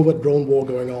there's a covert drone war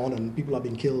going on and people are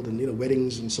being killed and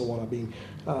weddings and so on are being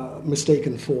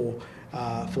mistaken for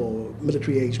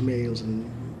military-age males and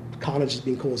carnage is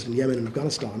being caused in Yemen and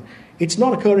Afghanistan, it's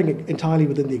not occurring entirely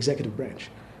within the executive branch,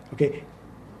 okay?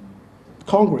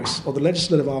 Congress, or the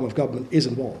legislative arm of government, is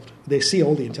involved. They see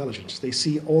all the intelligence. They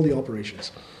see all the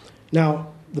operations.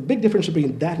 Now, the big difference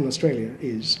between that and Australia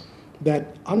is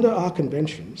that under our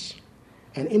conventions,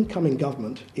 an incoming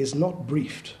government is not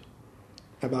briefed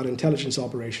about intelligence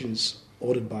operations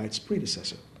ordered by its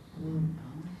predecessor.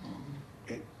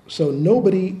 Okay? So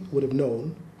nobody would have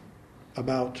known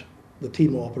about the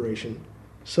Timor operation,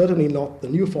 certainly not the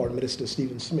new Foreign Minister,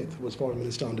 Stephen Smith, who was Foreign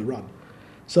Minister under Rudd,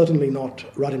 certainly not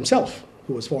Rudd himself,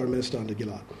 who was Foreign Minister under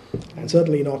Gillard, and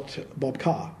certainly not Bob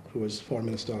Carr, who was Foreign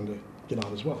Minister under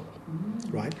Gillard as well,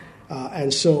 right?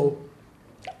 And so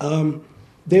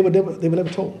they were never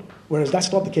told, whereas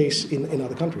that's not the case in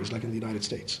other countries, like in the United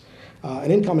States. An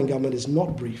incoming government is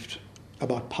not briefed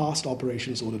about past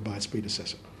operations ordered by its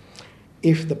predecessor.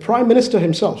 If the Prime Minister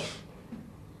himself,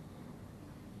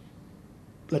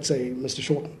 let's say Mr.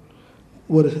 Shorten,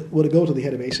 were to go to the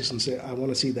head of ASIS and say, I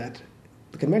want to see that,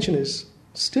 the convention is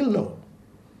still no.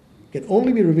 It can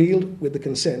only be revealed with the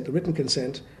consent, the written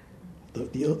consent,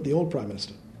 the old Prime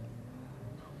Minister.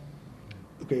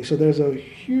 Okay, so there's a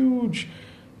huge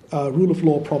rule of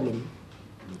law problem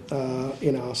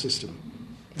in our system.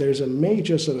 There's a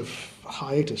major sort of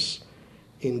hiatus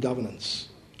in governance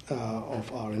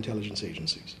of our intelligence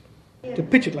agencies. To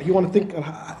pitch it, like you want to think,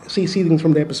 see things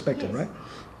from their perspective, right?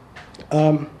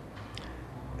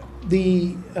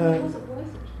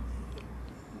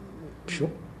 Sure.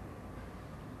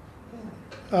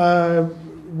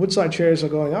 Woodside shares are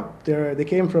going up. They were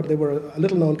a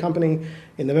little-known company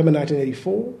in November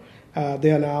 1984.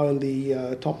 They are now in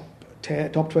the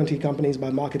top 20 companies by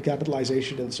market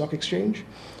capitalization in the stock exchange.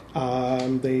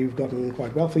 They've gotten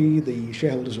quite wealthy. The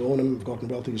shareholders who own them have gotten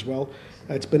wealthy as well.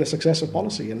 It's been a success of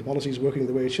policy, and the policy is working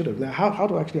the way it should have. Now, how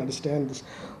to actually understand this?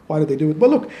 Why do they do it? Well,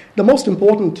 look, the most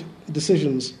important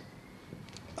decisions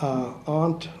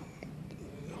aren't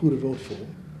who to vote for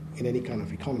in any kind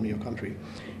of economy or country.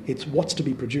 It's what's to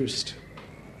be produced,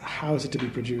 how is it to be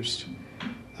produced,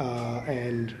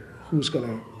 and who's going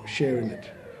to share in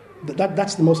it.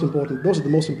 That's the most important. Those are the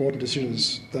most important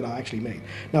decisions that are actually made.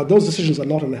 Now, those decisions are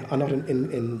not under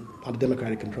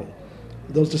democratic control.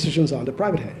 Those decisions are under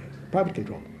private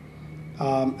control,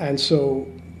 and so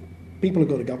people who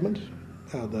go to government,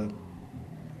 the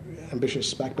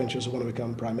ambitious backbenchers who want to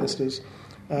become prime ministers,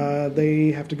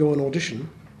 they have to go and audition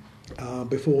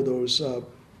before those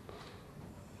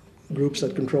groups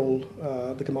that control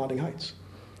the commanding heights,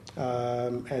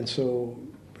 and so.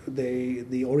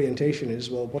 The orientation is,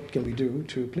 well, what can we do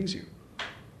to please you?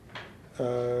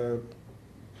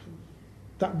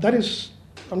 That is,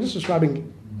 I'm just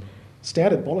describing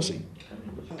standard policy.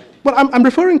 Well, I'm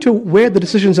referring to where the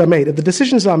decisions are made. If the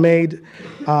decisions are made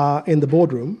in the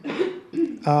boardroom,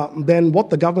 then what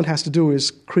the government has to do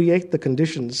is create the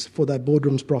conditions for that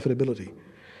boardroom's profitability.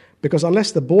 Because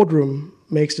unless the boardroom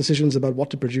makes decisions about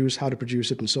what to produce, how to produce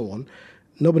it, and so on,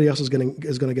 nobody else is going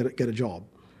to get a job.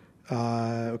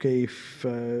 That's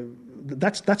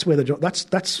where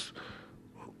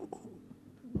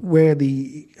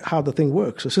how the thing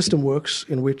works. The system works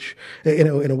in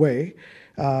a way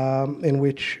in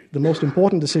which the most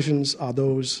important decisions are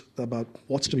those about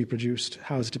what's to be produced,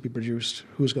 how is it to be produced,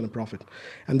 who's going to profit,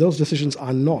 and those decisions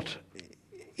are not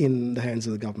in the hands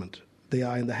of the government. They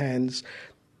are in the hands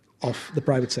of the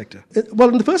private sector. Well,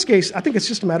 in the first case, I think it's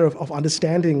just a matter of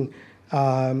understanding.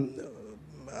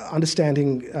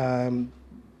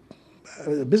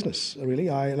 Business, really.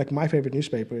 My favorite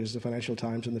newspaper is the Financial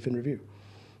Times and the Fin Review.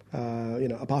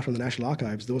 Apart from the National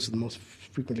Archives, those are the most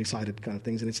frequently cited kind of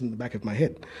things, and it's in the back of my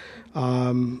head.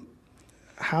 The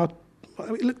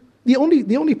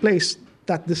only place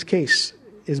that this case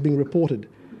is being reported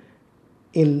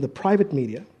in the private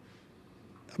media,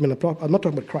 I'm not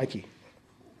talking about Crikey,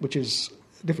 which is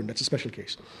different, that's a special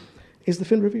case, is the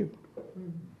Fin Review.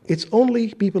 It's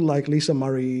only people like Lisa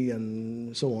Murray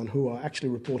and so on who are actually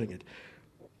reporting it.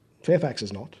 Fairfax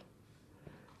is not.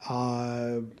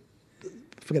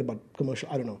 Forget about commercial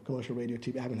radio,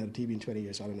 TV. I haven't had a TV in 20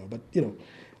 years, I don't know. But,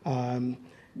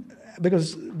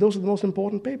 because those are the most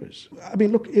important papers. I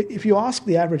mean, look, if you ask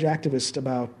the average activist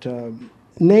about,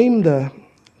 name the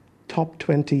top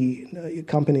 20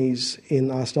 companies in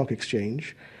our stock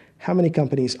exchange, how many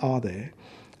companies are there?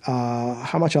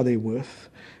 How much are they worth?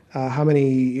 How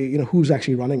many, who's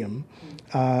actually running them?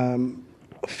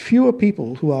 Fewer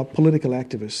people who are political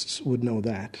activists would know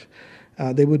that.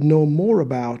 They would know more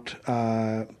about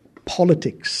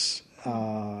politics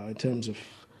in terms of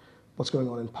what's going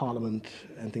on in Parliament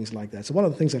and things like that. So one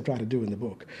of the things I try to do in the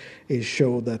book is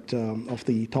show that of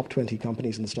the top 20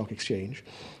 companies in the stock exchange,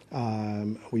 they're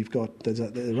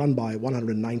run by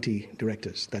 190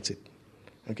 directors. That's it.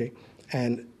 Okay?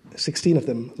 And 16 of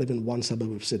them live in one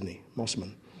suburb of Sydney,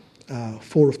 Mosman.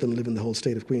 4 of them live in the whole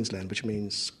state of Queensland, which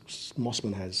means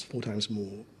Mosman has 4 times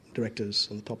more directors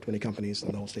in the top 20 companies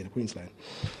than the whole state of Queensland.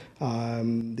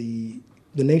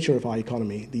 The nature of our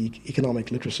economy, the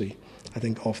economic literacy, I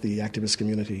think, of the activist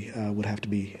community would have to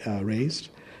be raised,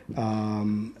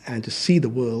 and to see the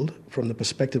world from the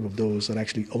perspective of those that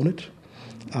actually own it.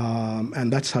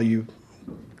 And that's how you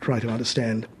try to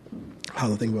understand how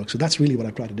the thing works. So that's really what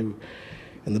I try to do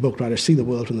in the book, try to see the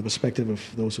world from the perspective of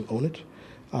those who own it.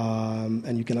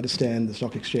 And you can understand the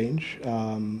stock exchange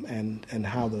and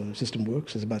how the system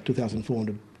works. There's about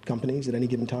 2,400 companies at any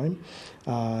given time.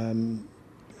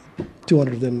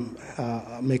 200 of them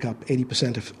make up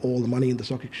 80% of all the money in the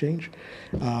stock exchange,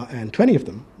 and 20 of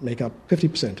them make up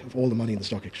 50% of all the money in the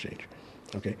stock exchange.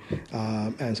 Okay,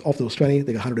 and of those 20,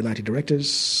 they got 190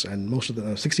 directors, and most of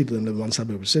the 60 of them live in one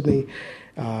suburb of Sydney,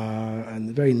 and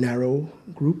a very narrow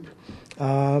group.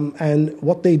 And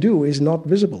what they do is not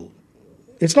visible.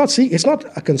 It's not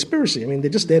a conspiracy. I mean, they're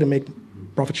just there to make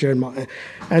profit share.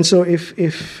 And so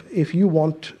if you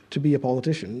want to be a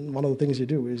politician, one of the things you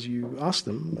do is you ask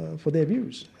them for their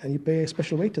views, and you pay a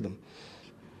special weight to them.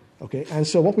 Okay, and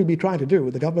so what we'll be trying to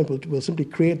do, the government will simply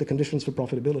create the conditions for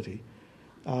profitability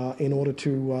in order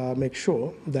to make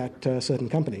sure that certain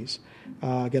companies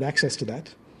get access to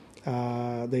that.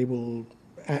 They will,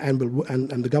 and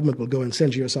the government will go and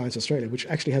send Geoscience Australia, which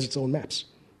actually has its own maps.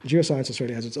 Geoscience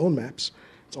Australia has its own maps.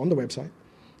 It's on the website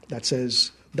that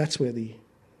says that's where the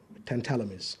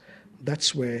tantalum is,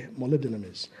 that's where molybdenum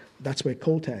is, that's where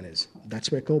coltan is,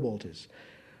 that's where cobalt is.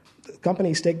 The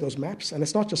companies take those maps, and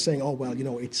it's not just saying, oh, well,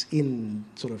 it's in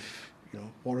sort of,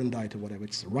 Warrandyte or whatever.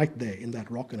 It's right there in that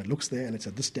rock, and it looks there, and it's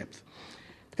at this depth.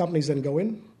 The companies then go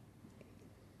in,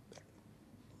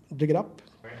 dig it up.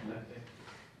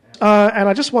 And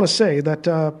I just want to say that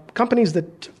companies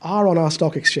that are on our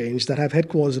stock exchange, that have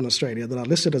headquarters in Australia, that are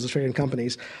listed as Australian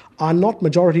companies, are not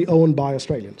majority owned by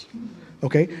Australians.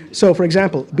 Okay? So, for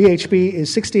example, BHP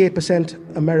is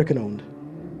 68% American owned.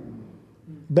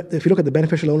 But if you look at the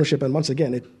beneficial ownership, and once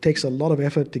again, it takes a lot of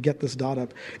effort to get this data.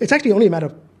 It's actually only a matter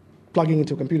of plugging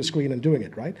into a computer screen and doing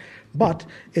it, right? But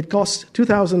it costs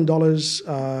 $2,000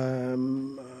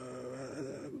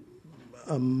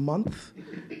 a month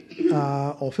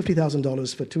or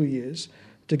 $50,000 for 2 years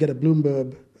to get a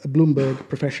Bloomberg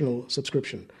professional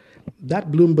subscription. That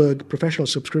Bloomberg professional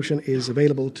subscription is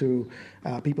available to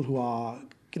people who are,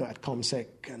 at CommSec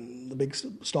and the big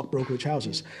stock brokerage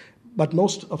houses. But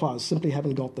most of us simply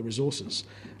haven't got the resources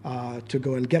to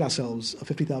go and get ourselves a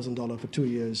 $50,000 for 2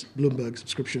 years Bloomberg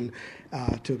subscription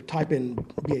to type in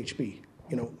BHP.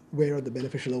 Where are the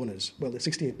beneficial owners? Well, they're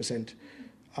 68%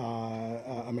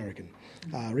 American.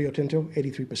 Rio Tinto,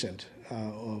 83%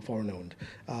 foreign-owned.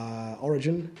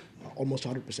 Origin, almost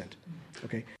 100%.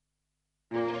 Okay.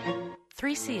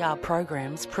 3CR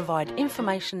programs provide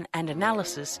information and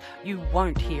analysis you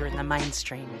won't hear in the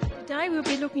mainstream. Today we'll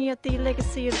be looking at the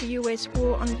legacy of the US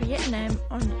war on Vietnam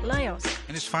on Laos.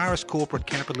 And as far as corporate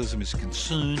capitalism is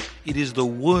concerned, it is the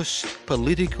worst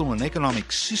political and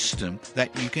economic system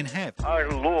that you can have.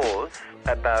 Our laws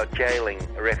about jailing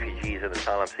refugees and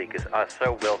asylum seekers are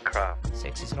so well crafted.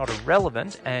 Sex is not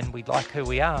irrelevant, and we like who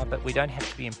we are, but we don't have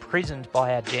to be imprisoned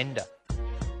by our gender.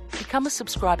 Become a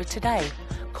subscriber today.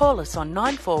 Call us on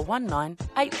 9419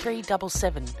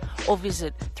 8377 or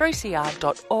visit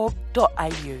 3cr.org.au.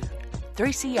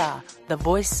 3CR, the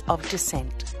voice of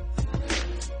dissent.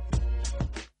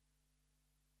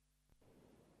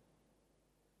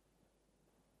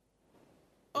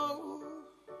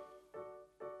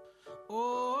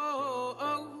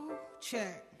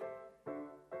 Check.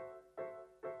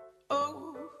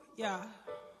 Oh, yeah.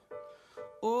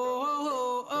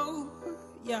 Oh,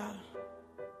 yeah.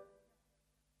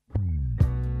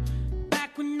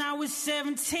 Back when I was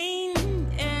 17,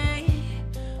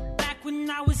 Back when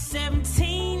I was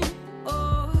 17,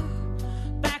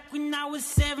 Back when I was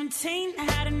 17, I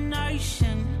had a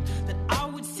notion that I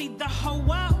would see the whole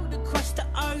world across the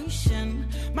ocean.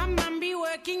 My mum be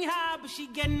working hard, but she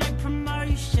get no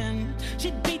promotion.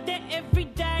 She'd be there every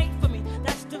day for me,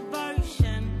 that's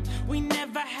devotion. We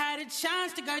never had a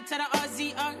chance to go to the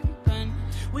Aussie Open.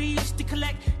 We used to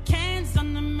collect cans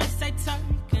on the Mercedes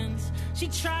tokens. She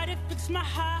tried to fix my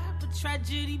heart, but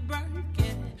tragedy broke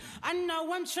it. I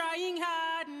know I'm trying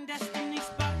hard and destiny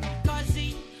spoke.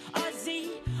 Aussie,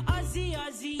 Aussie, Aussie,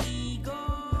 Aussie,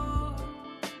 go.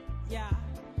 Yeah,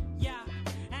 yeah.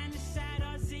 And it's sad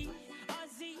Aussie,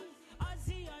 Aussie,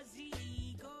 Aussie,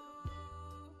 Aussie, go.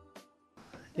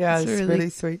 Yeah, it's really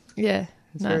sweet. Yeah,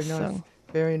 it's nice very nice. song.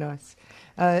 Very nice.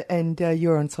 And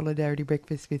you're on Solidarity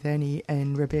Breakfast with Annie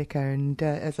and Rebecca. And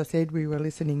as I said, we were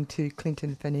listening to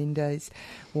Clinton Fernandez.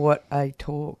 What a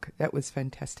talk. That was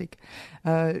fantastic.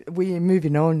 We're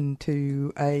moving on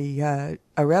to a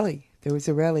rally. There was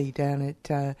a rally down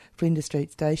at Flinders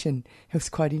Street Station. It was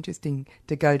quite interesting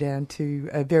to go down to,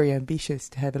 very ambitious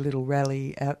to have a little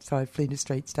rally outside Flinders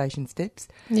Street Station steps.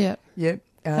 Yeah. Yep.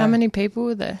 How many people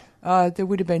were there? There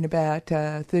would have been about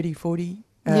 30, 40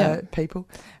 people.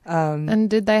 And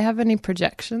did they have any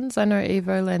projections? I know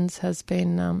Evo Lens has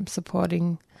been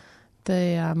supporting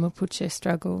the Mapuche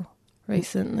struggle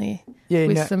recently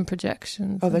with some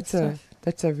projections. Oh, and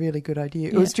that's a really good idea.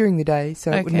 It was during the day,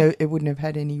 so it wouldn't have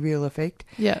had any real effect.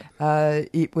 Yeah.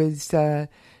 It was.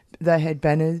 They had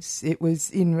banners. It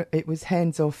was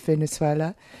hands off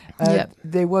Venezuela.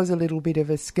 There was a little bit of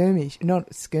a skirmish, not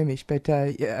a skirmish, but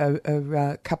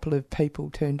a couple of people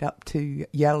turned up to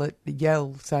yell,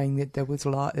 saying that it was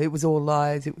all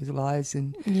lies. It was lies,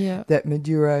 and that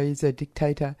Maduro is a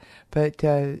dictator. But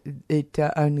it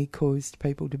only caused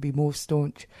people to be more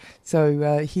staunch.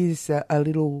 So here's a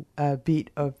little bit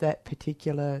of that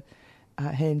particular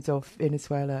hands off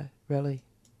Venezuela rally.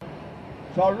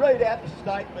 So I'll read out the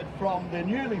statement from the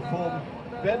newly formed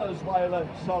Venezuela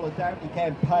Solidarity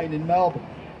Campaign in Melbourne.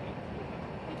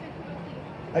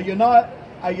 A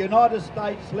a United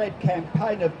States-led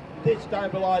campaign of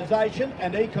destabilisation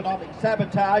and economic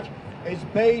sabotage is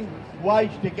being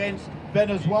waged against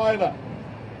Venezuela.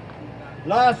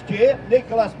 Last year,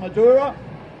 Nicolas Maduro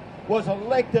was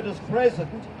elected as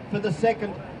president for the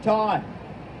second time.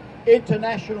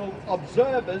 International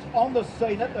observers on the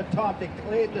scene at the time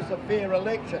declared this a fair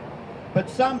election, but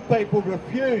some people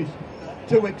refused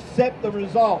to accept the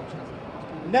result.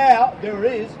 Now there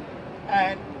is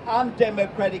an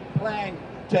undemocratic plan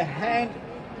to hand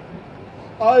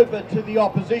over to the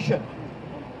opposition.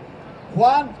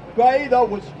 Juan Guaido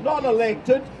was not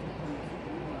elected.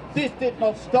 This did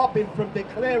not stop him from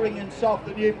declaring himself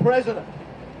the new president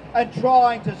and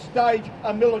trying to stage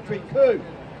a military coup,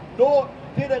 nor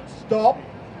did it stop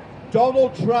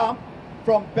Donald Trump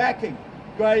from backing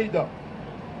Guaido,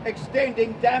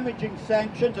 extending damaging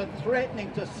sanctions and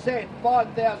threatening to send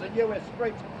 5,000 US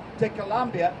troops to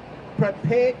Colombia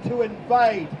prepared to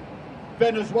invade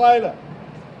Venezuela.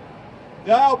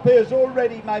 The ALP has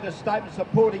already made a statement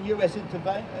supporting US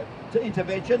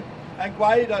intervention and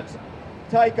Guaido's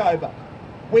takeover.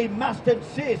 We must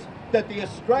insist that the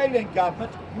Australian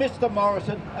government, Mr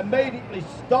Morrison, immediately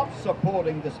stops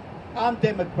supporting this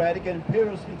undemocratic and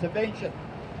imperialist intervention.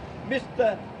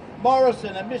 Mr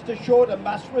Morrison and Mr Shorten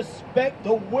must respect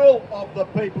the will of the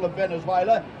people of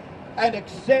Venezuela and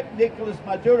accept Nicolas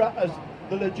Maduro as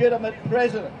the legitimate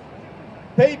president.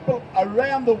 People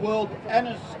around the world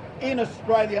and in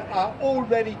Australia are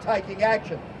already taking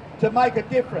action to make a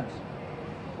difference.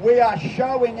 We are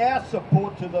showing our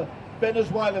support to the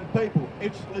Venezuelan people,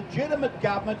 its legitimate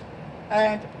government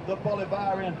and the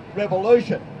Bolivarian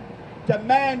revolution,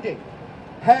 demanding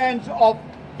hands off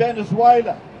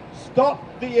Venezuela, stop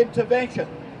the intervention,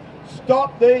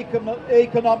 stop the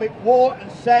economic war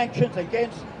and sanctions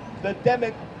against the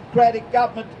democratic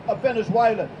government of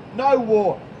Venezuela. No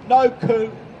war, no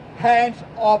coup, hands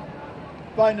off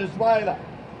Venezuela.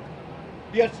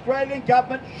 The Australian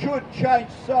government should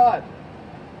change sides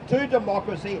to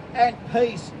democracy and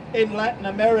peace in Latin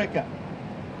America.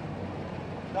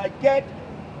 They get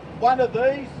one of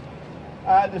these.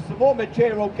 There's some more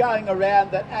material going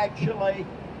around that actually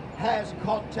has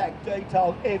contact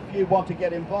details if you want to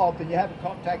get involved and you haven't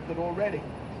contacted already.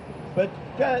 But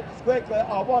just quickly,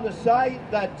 I want to say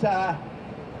that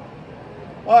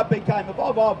I've been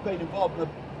involved in the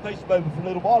peace movement for a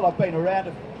little while. I've been around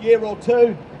a year or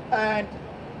two, and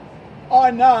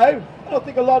I know, and I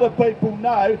think a lot of people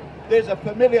know, there's a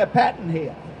familiar pattern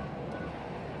here.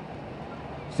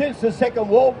 Since the Second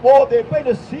World War, there have been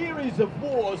a series of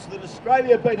wars that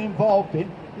Australia have been involved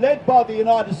in, led by the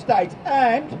United States,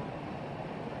 and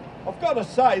I've got to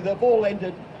say they've all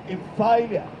ended in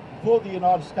failure for the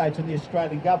United States and the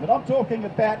Australian government. I'm talking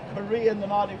about Korea in the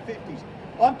 1950s.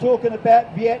 I'm talking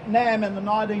about Vietnam in the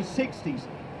 1960s.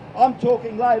 I'm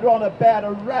talking later on about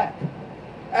Iraq,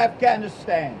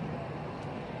 Afghanistan,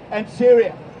 and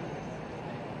Syria.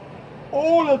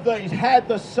 All of these had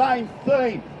the same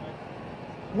theme.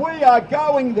 We are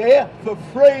going there for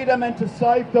freedom and to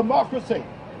save democracy.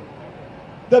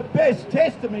 The best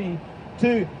testimony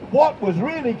to what was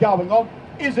really going on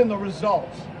is in the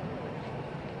results.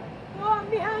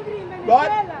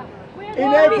 Right?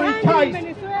 In every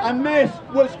case, a mess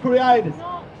was created.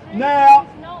 Now,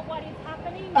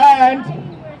 and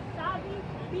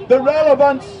the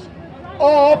relevance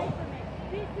of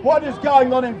what is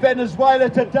going on in Venezuela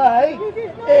today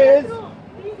is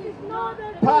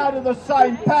part of the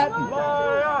same pattern.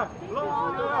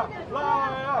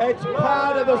 It's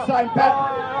part of the same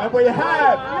pattern. And we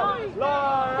have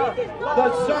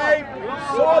the same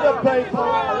sort of people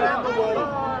around the world.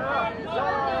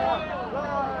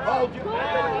 Hold you.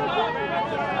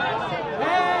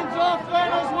 Hands off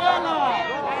Venezuela!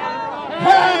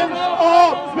 Hands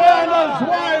off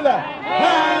Venezuela!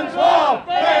 Hands off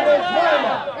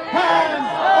Venezuela!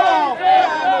 Hands off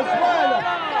Venezuela!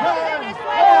 Hands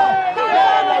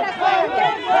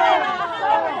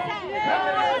off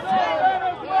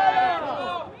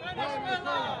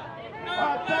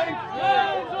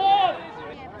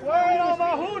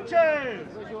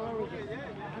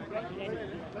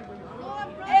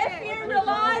If you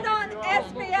relied on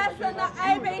SBS and the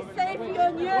ABC for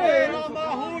your news,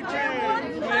 you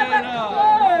wouldn't have a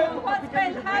clue what's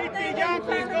been happening in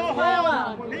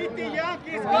Venezuela.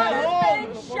 What has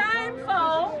been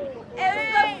shameful is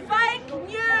the fake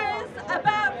news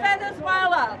about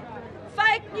Venezuela.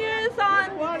 Fake news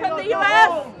from the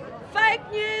US, fake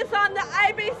news on the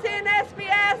ABC and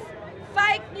SBS,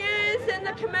 fake news in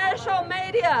the commercial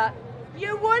media.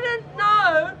 You wouldn't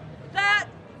know that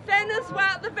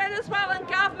the Venezuelan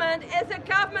government is a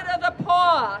government of the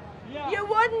poor. You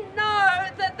wouldn't know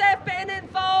that they've been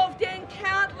involved in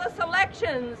countless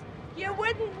elections. You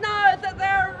wouldn't know that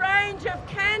there are a range of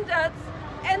candidates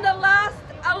in the last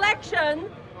election,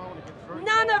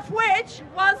 none of which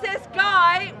was this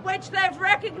guy which they've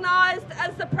recognised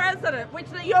as the president, which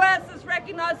the US has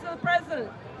recognised as the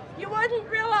president. You wouldn't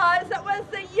realise it was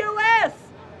the US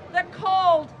that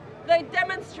called the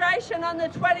demonstration on the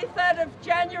 23rd of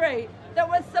January that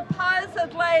was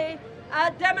supposedly a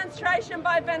demonstration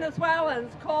by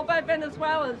Venezuelans, called by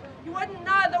Venezuelans. You wouldn't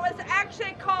know that was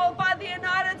actually called by the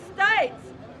United States.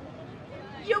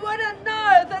 You wouldn't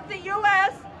know that the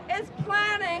US is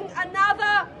planning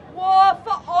another war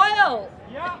for oil.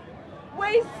 Yeah.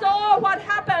 We saw what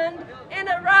happened in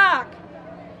Iraq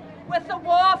with the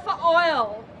war for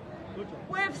oil.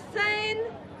 We've seen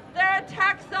their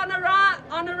attacks on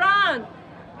Iran.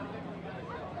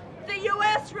 The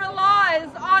US relies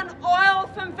on oil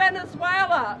from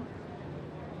Venezuela.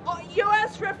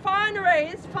 US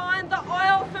refineries find the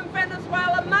oil from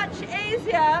Venezuela much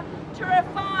easier to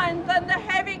refine than the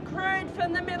heavy crude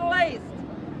from the Middle East.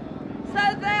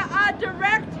 So there are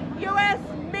direct US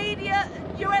media,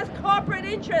 US corporate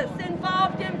interests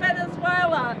involved in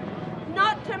Venezuela,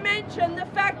 not to mention the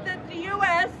fact that the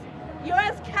US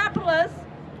capitalists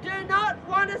do not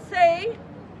want to see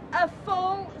a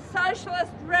full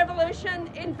socialist revolution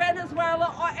in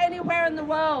Venezuela or anywhere in the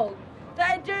world.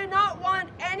 They do not want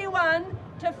anyone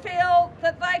to feel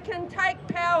that they can take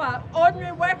power.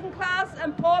 Ordinary working class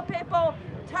and poor people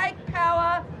take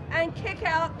power and kick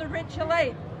out the rich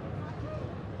elite.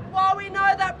 While we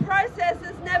know that process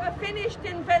is never finished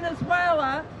in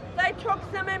Venezuela, they took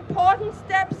some important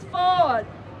steps forward.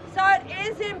 So it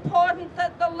is important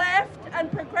that the left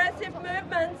and progressive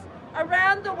movements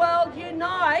around the world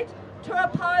unite to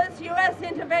oppose US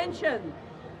intervention.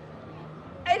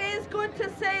 It is good to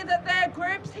see that there are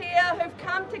groups here who've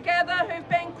come together, who've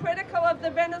been critical of the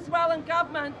Venezuelan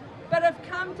government, but have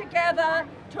come together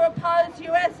to oppose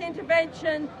US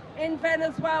intervention in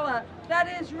Venezuela.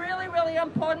 That is really, really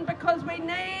important because we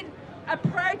need a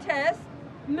protest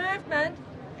movement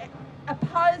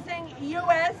opposing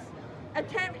US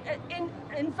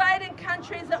invading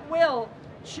countries at will,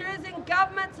 choosing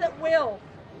governments at will.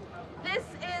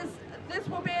 This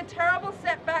will be a terrible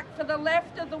setback for the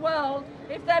left of the world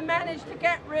if they manage to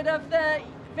get rid of the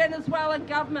Venezuelan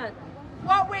government.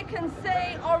 What we can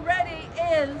see already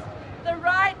is the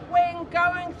right wing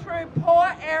going through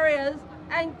poor areas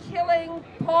and killing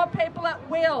poor people at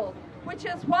will, which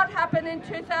is what happened in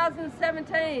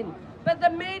 2017. But the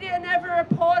media never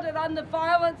reported on the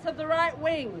violence of the right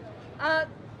wing.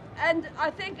 And I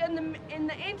think in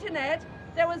the internet,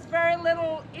 there was very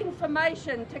little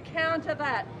information to counter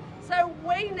that. So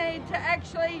we need to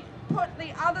actually put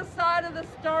the other side of the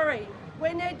story.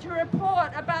 We need to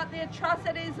report about the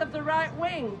atrocities of the right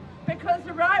wing, because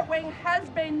the right wing has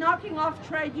been knocking off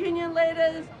trade union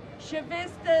leaders,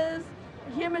 Chavistas,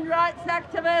 human rights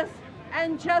activists,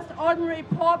 and just ordinary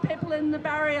poor people in the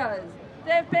barrios.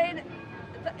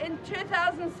 In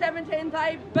 2017,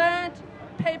 they burnt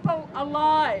people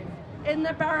alive in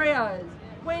the barrios.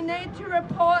 We need to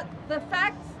report the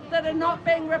facts that are not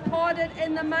being reported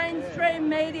in the mainstream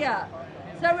media.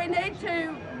 So we need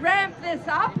to ramp this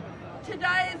up.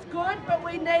 Today is good, but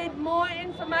we need more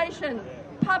information,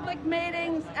 public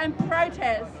meetings and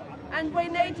protests. And we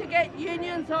need to get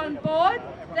unions on board.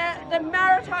 The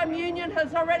Maritime Union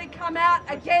has already come out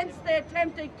against the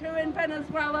attempted coup in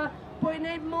Venezuela. We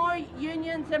need more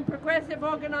unions and progressive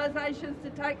organisations to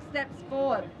take steps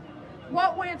forward.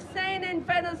 What we've seen in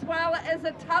Venezuela is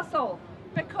a tussle,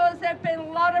 because there have been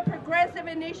a lot of progressive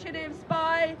initiatives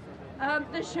by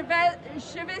the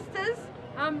Chavistas,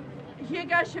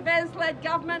 Hugo Chavez-led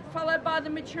government, followed by the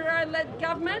Maduro-led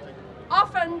government.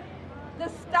 Often the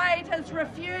state has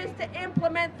refused to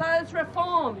implement those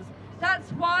reforms.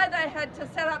 That's why they had to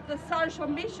set up the social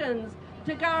missions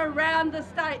to go around the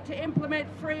state to implement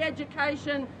free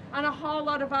education and a whole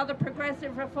lot of other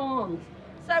progressive reforms.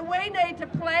 So we need to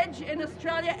pledge in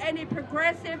Australia, any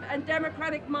progressive and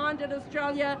democratic-minded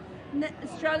Australia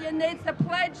needs to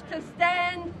pledge to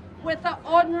stand with the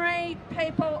ordinary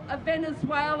people of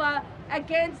Venezuela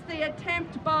against the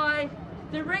attempt by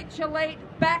the rich elite,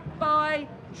 backed by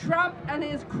Trump and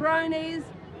his cronies,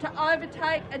 to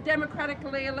overtake a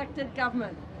democratically elected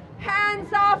government.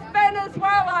 Hands off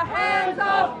Venezuela! Hands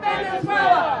off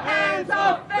Venezuela! Hands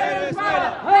off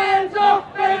Venezuela! Hands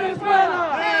off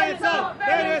Venezuela! Hands off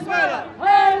Venezuela!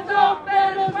 Hands off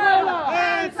Venezuela!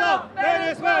 Hands off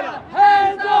Venezuela!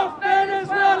 Hands off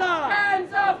Venezuela!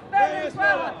 Hands off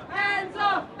Venezuela! Hands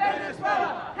off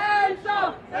Venezuela! Hands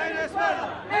off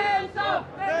Venezuela! Hands off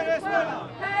Venezuela!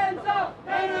 Hands off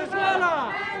Venezuela!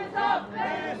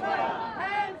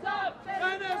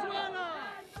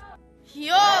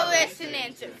 You're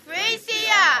listening to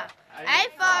 3CR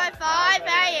 855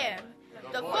 AM,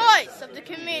 the voice of the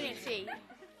community.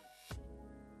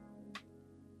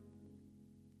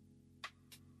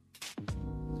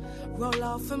 Roll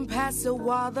off and pass it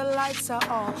while the lights are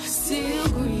all still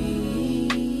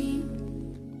green.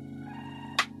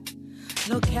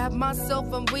 Look at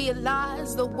myself and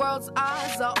realize the world's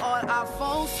eyes are on our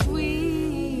phone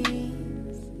screens.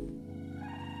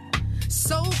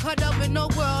 So caught up in the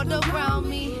world around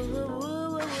me.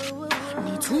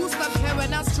 Need to stop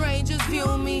caring how strangers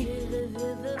view me.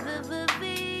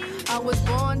 I was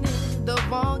born in the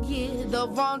wrong year, the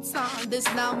wrong time. This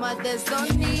now my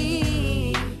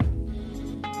destiny.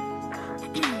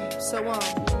 So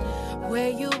where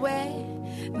you at?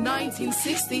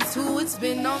 1962, it's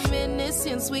been a minute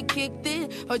since we kicked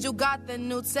it. Heard you got the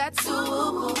new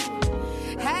tattoo.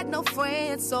 Had no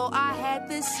friends, so I had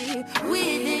to sit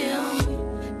with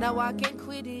him. Now I can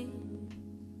quit it.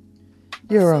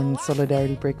 You're on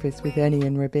Solidarity Breakfast with Annie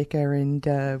and Rebecca, and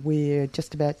we're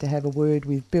just about to have a word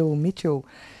with Bill Mitchell.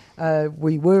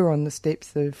 We were on the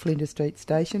steps of Flinders Street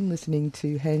Station listening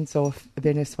to Hands Off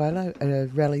Venezuela at a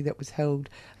rally that was held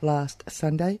last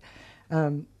Sunday.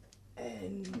 And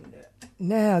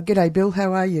now, g'day Bill,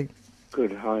 how are you?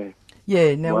 Good, hi.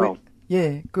 Yeah, now well.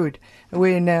 Good.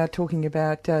 We're now talking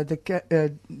about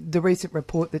the recent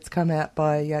report that's come out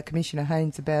by Commissioner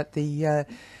Haynes about the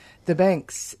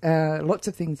banks. Lots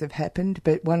of things have happened,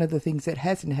 but one of the things that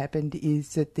hasn't happened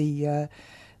is that the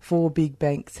 4 big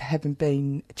banks haven't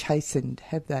been chastened,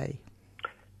 have they?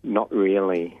 Not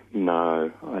really,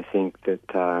 no. I think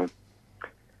that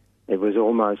it was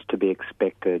almost to be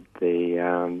expected.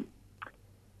 The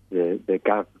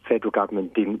federal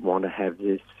government didn't want to have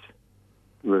this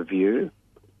review,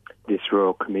 this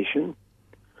Royal Commission.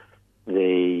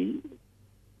 They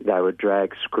were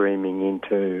dragged screaming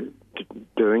into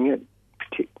doing it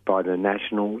by the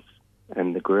Nationals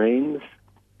and the Greens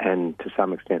and to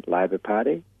some extent Labor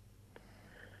Party.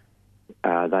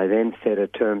 They then set a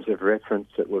terms of reference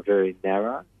that were very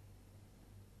narrow.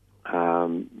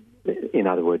 In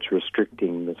other words,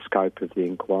 restricting the scope of the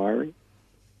inquiry.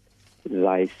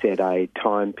 They set a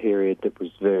time period that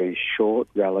was very short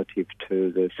relative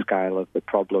to the scale of the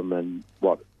problem and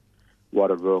what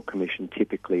a Royal Commission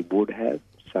typically would have.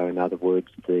 So, in other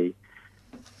words, the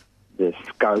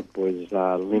scope was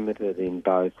limited in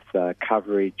both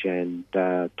coverage and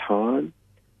time.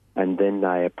 And then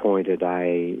they appointed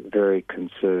a very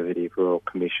conservative Royal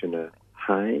Commissioner,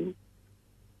 Hayne,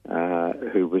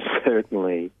 who was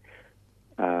certainly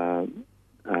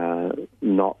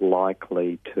not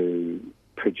likely to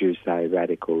produce a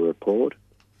radical report.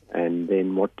 And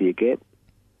then what do you get?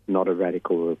 Not a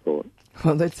radical report.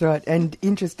 Well, that's right. And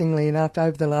interestingly enough,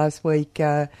 over the last week,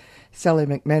 Sally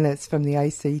McManus from the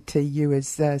ACTU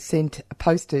has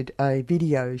posted a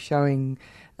video showing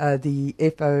the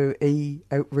FOE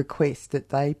request that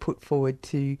they put forward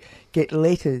to get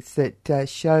letters that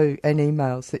show, and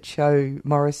emails that show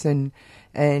Morrison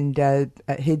and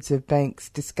heads of banks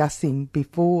discussing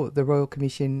before the Royal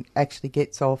Commission actually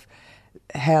gets off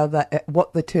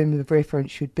what the term of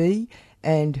reference should be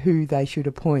and who they should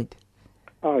appoint.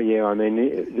 Oh yeah, I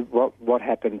mean, what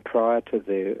happened prior to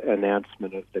the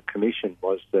announcement of the commission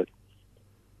was that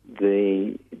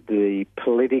the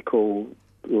political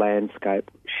landscape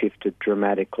shifted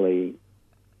dramatically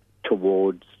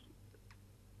towards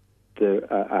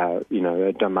a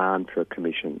demand for a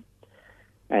commission,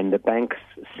 and the banks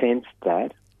sensed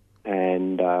that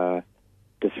and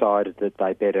decided that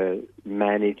they better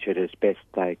manage it as best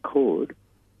they could,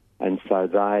 and so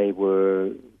they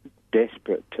were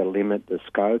desperate to limit the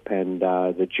scope and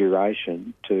the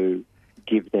duration to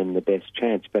give them the best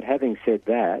chance. But having said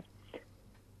that,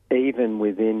 even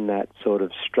within that sort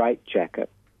of straitjacket,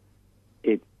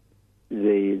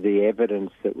 the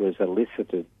evidence that was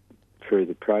elicited through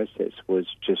the process was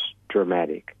just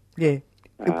dramatic. Yeah,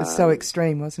 it was so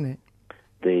extreme, wasn't it?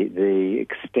 The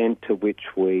extent to which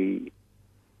we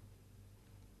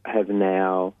have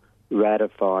now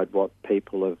ratified what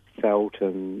people have felt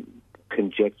and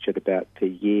conjectured about for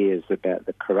years, about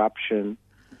the corruption,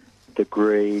 the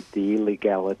greed, the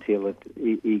illegality,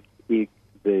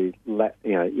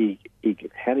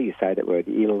 how do you say that word?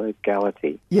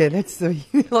 Illegality. Yeah, that's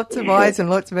lots of I's and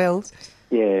lots of L's.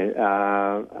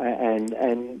 Yeah,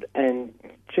 and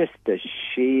just the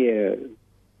sheer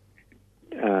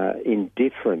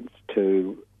indifference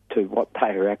to what they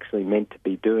are actually meant to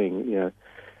be doing.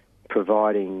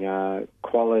 Providing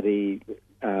quality,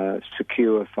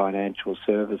 secure financial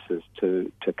services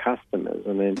to customers.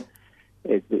 I mean,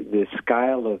 the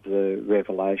scale of the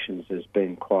revelations has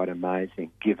been quite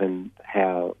amazing, given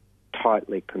how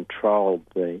tightly controlled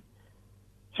the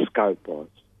scope was.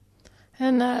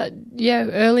 And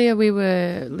earlier we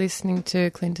were listening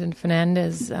to Clinton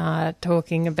Fernandez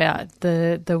talking about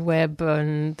the web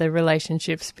and the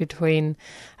relationships between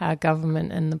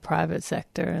government and the private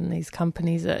sector and these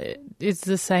companies. Is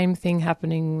the same thing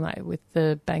happening like with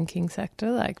the banking sector,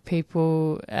 like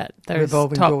people at those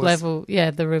revolving top doors. level?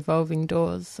 Yeah, the revolving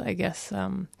doors, I guess.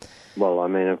 Well, I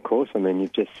mean, of course. I mean,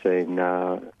 you've just seen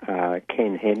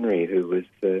Ken Henry, who was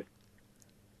the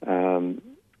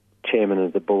chairman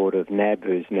of the board of NAB,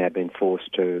 who's now been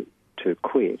forced to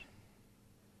quit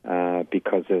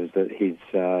because of his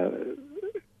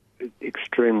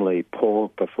extremely poor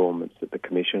performance at the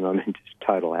Commission. I mean, just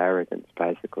total arrogance,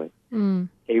 basically. Mm.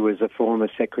 He was a former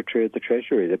Secretary of the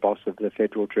Treasury, the boss of the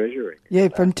Federal Treasury. Yeah,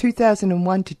 from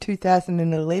 2001 to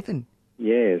 2011.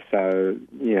 Yeah, so,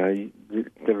 you know,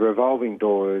 the revolving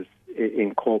doors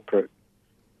in corporate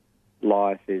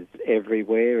life is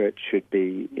everywhere. It should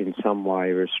be in some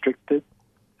way restricted.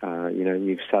 You know,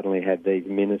 you've suddenly had these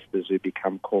ministers who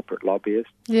become corporate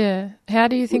lobbyists. Yeah. How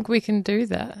do you think we can do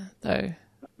that, though?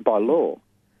 By law.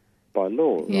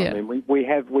 Yeah. I mean, we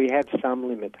have some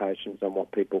limitations on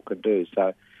what people can do.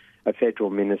 So a federal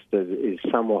minister is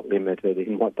somewhat limited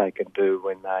in what they can do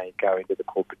when they go into the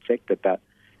corporate sector, but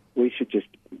we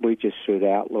just should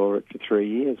outlaw it for 3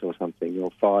 years or something,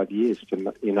 or 5 years.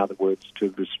 In other words,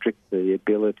 to restrict the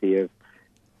ability of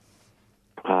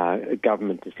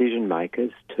government decision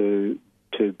makers to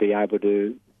be able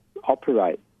to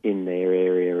operate in their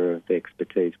area of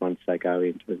expertise once they go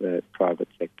into the private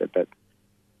sector. But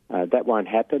that won't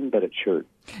happen, but it should.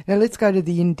 Now let's go to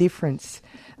the indifference.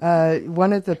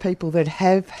 One of the people that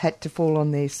have had to fall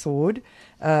on their sword,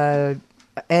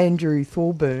 Andrew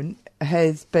Thorburn,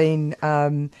 has been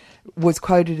was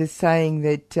quoted as saying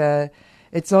that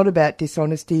it's not about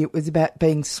dishonesty; it was about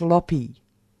being sloppy.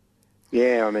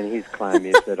 Yeah, I mean, his claim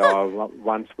is that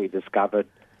once we discovered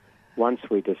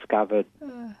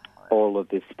all of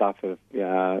this stuff of he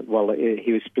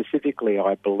was specifically,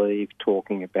 I believe,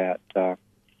 talking about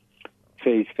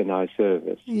fees for no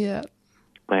service. Yeah,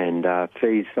 and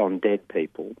fees on dead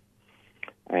people,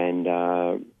 and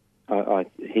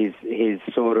his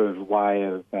sort of way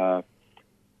of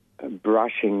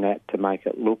brushing that to make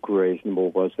it look reasonable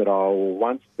was that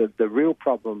once the real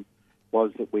problem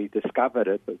was that we discovered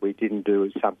it, but we didn't do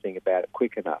something about it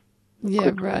quick enough.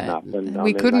 Yeah, right.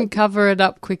 We couldn't cover it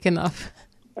up quick enough.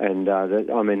 And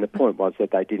the point was that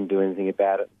they didn't do anything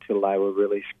about it until they were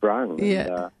really sprung.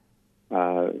 Yeah.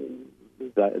 And,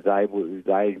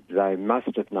 they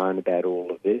must have known about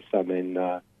all of this. I mean,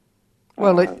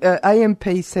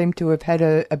 AMP seemed to have had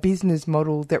a business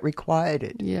model that required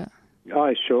it. Yeah.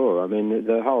 Oh, sure. I mean,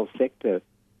 the whole sector,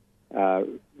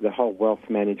 the whole wealth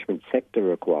management sector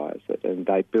requires it, and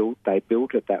they built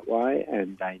it that way,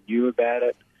 and they knew about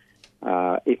it.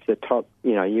 If the top,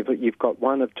 you know, you've got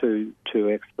one of two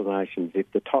explanations.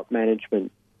 If the top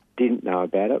management didn't know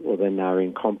about it, well, then they were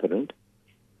incompetent,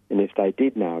 and if they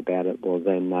did know about it, well,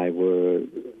 then they were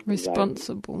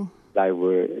responsible. They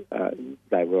were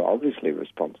obviously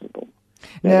responsible.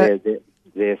 Now,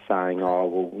 they're saying, oh,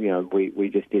 well, you know, we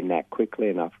just didn't act quickly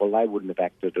enough. Well, they wouldn't have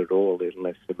acted at all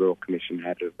unless the Royal Commission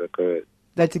had to have occurred.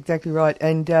 That's exactly right.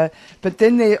 And but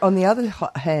then on the other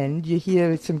hand, you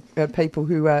hear some people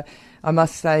who are, I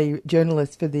must say,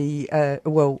 journalists for the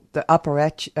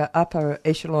upper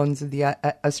echelons of the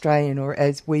Australian, or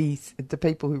as the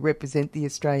people who represent the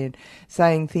Australian,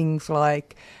 saying things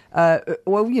like,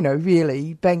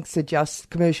 really, banks are just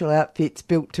commercial outfits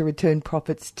built to return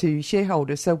profits to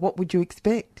shareholders. So what would you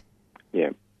expect? Yeah.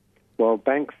 Well,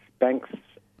 banks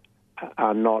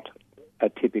are not a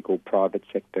typical private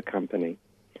sector company.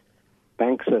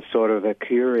 Banks are sort of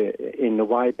in the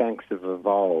way banks have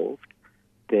evolved,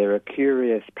 they're a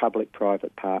curious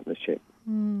public-private partnership.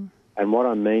 Mm. And what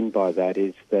I mean by that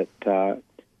is that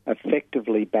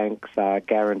effectively banks are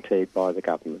guaranteed by the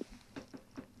government.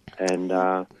 And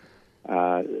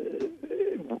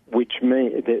which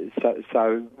means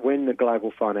so when the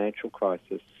global financial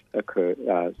crisis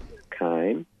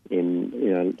came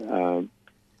in,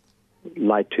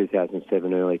 late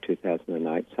 2007, early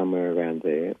 2008, somewhere around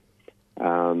there,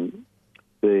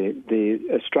 the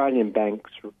Australian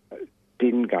banks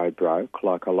didn't go broke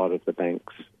like a lot of the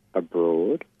banks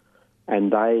abroad,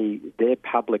 and their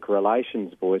public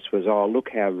relations voice was, oh, look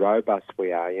how robust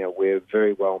we are. You know, we're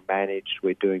very well managed.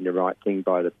 We're doing the right thing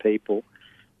by the people.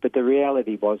 But the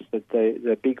reality was that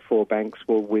the big four banks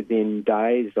were within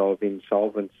days of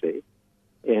insolvency,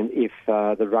 and if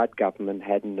the Rudd government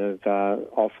hadn't have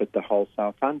offered the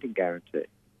wholesale funding guarantee.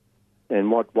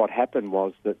 what happened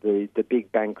was that the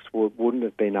big banks wouldn't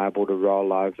have been able to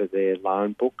roll over their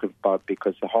loan book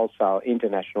because the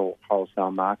international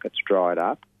wholesale markets dried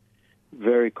up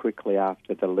very quickly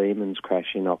after the Lehman's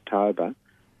crash in October.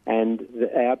 And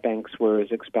our banks were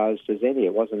as exposed as any.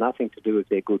 It wasn't nothing to do with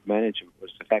their good management. It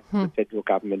was the fact that the federal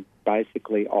government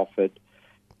basically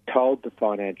told the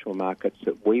financial markets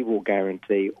that we will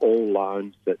guarantee all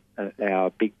loans that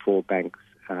our big four banks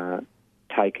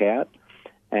take out,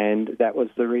 and that was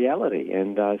the reality.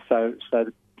 And so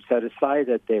to say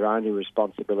that their only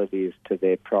responsibility is to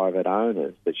their private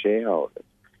owners, the shareholders,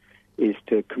 is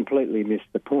to completely miss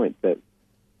the point that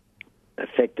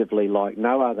effectively, like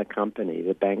no other company,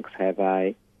 the banks have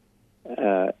at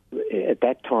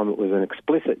that time it was an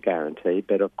explicit guarantee,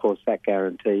 but of course that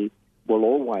guarantee will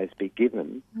always be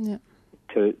given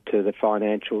to the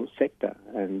financial sector.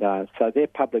 And so they're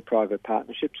public-private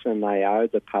partnerships, and they owe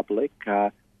the public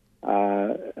a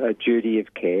duty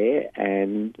of care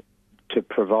and to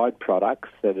provide products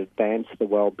that advance the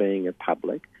well-being of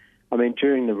public. I mean,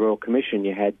 during the Royal Commission,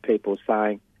 you had people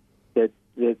saying that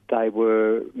they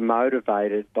were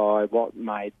motivated by what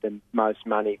made the most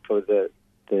money for the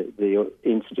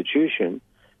institution,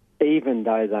 even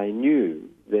though they knew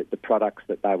that the products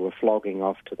that they were flogging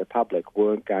off to the public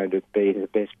weren't going to be the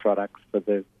best products for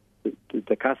the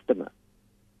customer.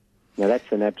 Now,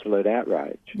 that's an absolute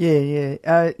outrage. Yeah.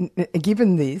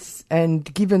 Given this, and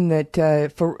given that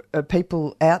for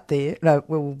people out there,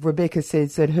 Rebecca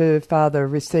says that her father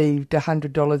received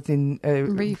 $100 in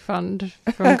refund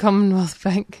from Commonwealth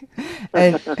Bank,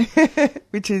 and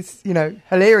which is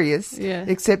hilarious. Yeah.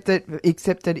 Except that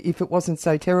if it wasn't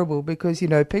so terrible, because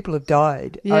people have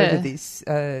died over this.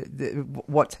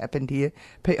 What's happened here?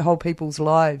 Whole people's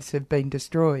lives have been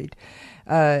destroyed.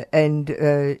 And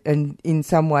in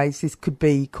some ways this could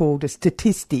be called a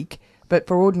statistic, but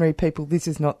for ordinary people this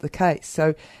is not the case.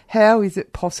 So how is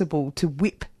it possible to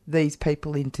whip these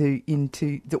people into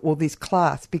this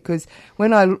class? Because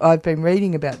when I've been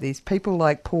reading about this, people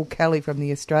like Paul Kelly from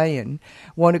The Australian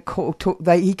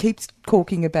he keeps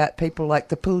talking about people like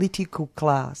the political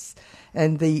class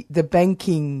and the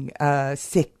banking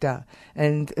sector,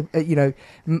 and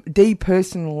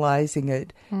depersonalising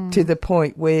it to the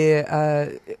point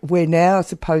where we're now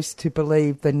supposed to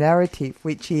believe the narrative,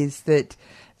 which is that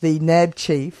the NAB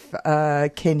chief,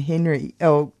 Ken Henry,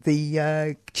 or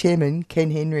the chairman,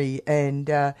 Ken Henry, and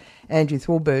Andrew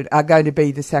Thorburn are going to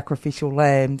be the sacrificial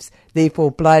lambs.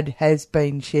 Therefore, blood has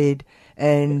been shed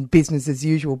and business as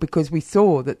usual, because we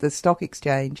saw that the stock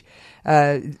exchange,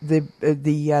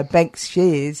 the bank's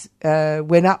shares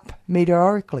went up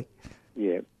meteorically.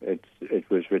 Yeah, it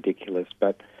was ridiculous.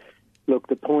 But look,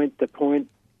 the point is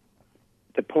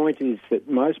that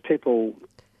most people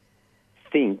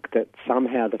think that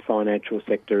somehow the financial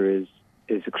sector is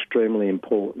extremely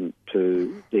important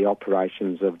to the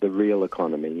operations of the real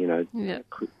economy.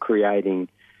 Creating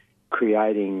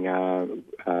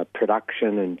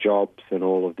production and jobs and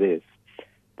all of this.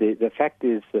 The fact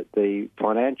is that the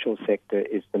financial sector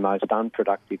is the most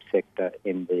unproductive sector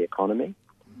in the economy.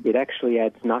 It actually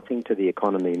adds nothing to the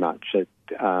economy much. It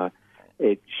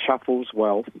shuffles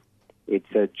wealth.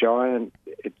 It's a giant.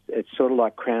 It's sort of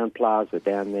like Crown Plaza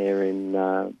down there in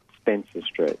Spencer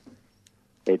Street.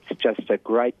 It's just a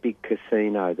great big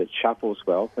casino that shuffles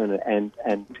wealth, and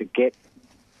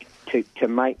to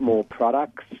make more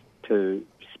products to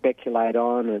speculate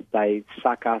on, and they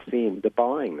suck us into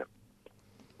buying them,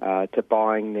 to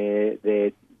buying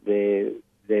their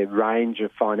range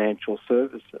of financial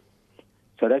services.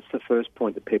 So that's the first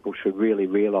point that people should really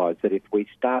realise, that if we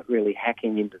start really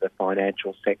hacking into the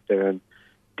financial sector and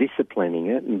disciplining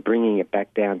it and bringing it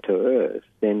back down to earth,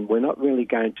 then we're not really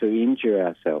going to injure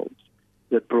ourselves,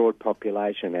 the broad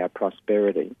population, our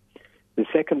prosperity. The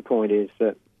second point is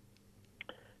that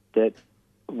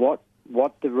what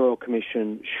the Royal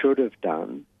Commission should have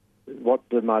done, what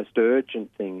the most urgent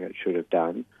thing it should have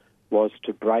done, was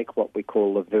to break what we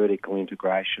call the vertical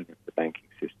integration of the banking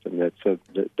system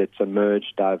that's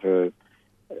emerged over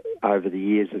the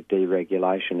years of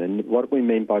deregulation. And what we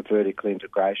mean by vertical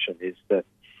integration is that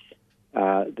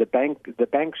the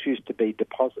banks used to be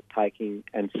deposit-taking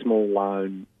and small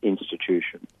loan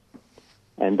institutions.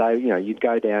 And they, you'd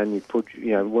go down, you'd put,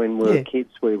 when we were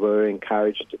kids, we were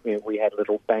encouraged, we had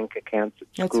little bank accounts at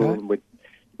school, right. And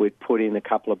we'd put in a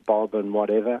couple of bob and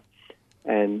whatever.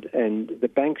 And the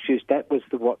banks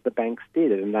what the banks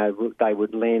did, and they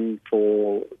would lend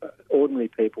for ordinary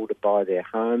people to buy their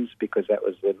homes, because that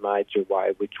was the major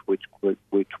way which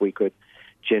we could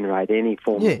generate any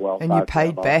form of wealth. And you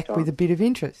paid back with a bit of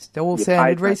interest. It all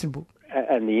sounded reasonable.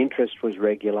 And the interest was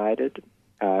regulated,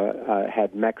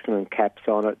 had maximum caps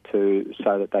on it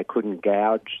so that they couldn't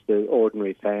gouge the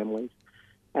ordinary families.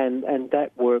 And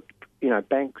that worked. You know,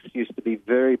 banks used to be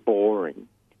very boring.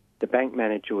 The bank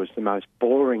manager was the most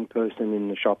boring person in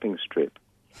the shopping strip.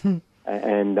 And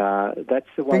that's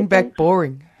the way... Bring back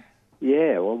boring.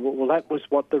 Yeah, well, that was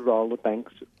what the role of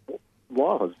banks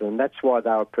was, and that's why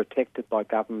they were protected by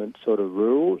government sort of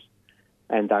rules,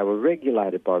 and they were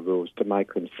regulated by rules to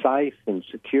make them safe and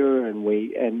secure, and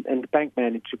the bank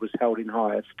manager was held in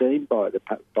high esteem by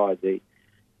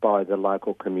the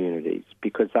local communities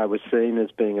because they were seen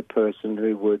as being a person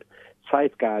who would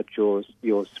safeguard your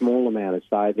small amount of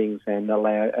savings and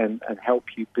allow and help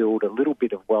you build a little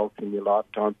bit of wealth in your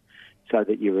lifetime so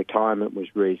that your retirement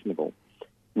was reasonable.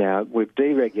 Now, with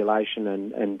deregulation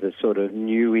and the sort of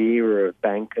new era of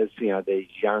bankers, you know, these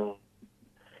young,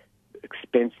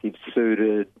 expensive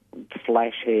suited,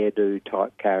 flash hairdo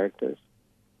type characters,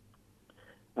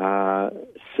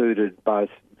 suited both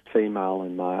female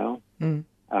and male.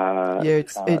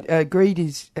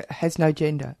 Greed has no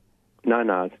gender.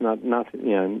 No, it's not nothing.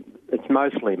 You know, it's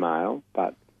mostly male,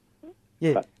 but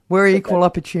we're equal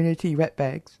opportunity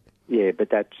ratbags. Yeah, but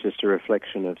that's just a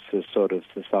reflection of sort of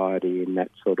society in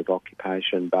that sort of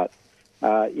occupation. But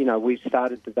you know,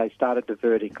 they started to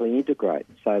vertically integrate,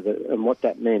 and what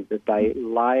that meant that they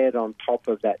layered on top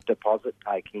of that deposit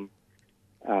taking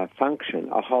function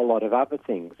a whole lot of other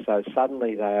things. So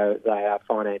suddenly they are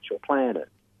financial planners.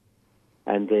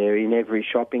 And they're in every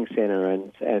shopping centre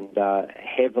and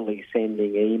heavily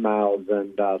sending emails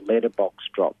and letterbox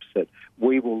drops that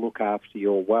we will look after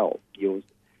your wealth.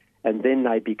 And then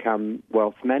they become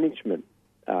wealth management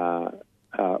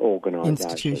organisations.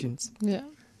 Institutions. Yeah.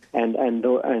 And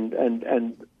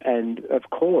of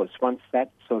course, once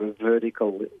that sort of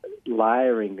vertical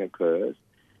layering occurs,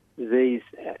 they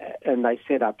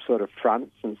set up sort of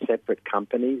fronts and separate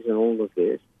companies and all of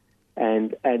this,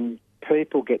 and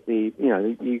people get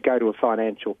you go to a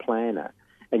financial planner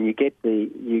and you get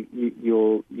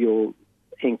you're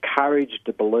encouraged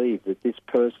to believe that this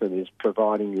person is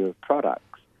providing you with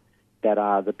products that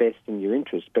are the best in your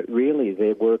interest, but really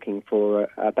they're working for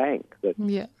a bank that's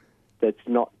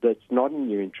not in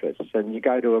your interests. And you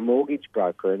go to a mortgage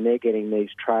broker and they're getting these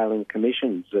trailing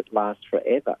commissions that last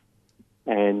forever.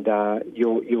 And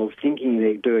you're thinking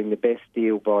they're doing the best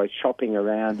deal by shopping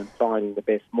around and finding the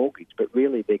best mortgage, but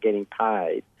really they're getting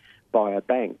paid by a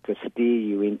bank to steer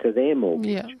you into their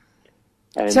mortgage.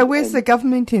 Yeah. So where's the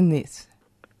government in this?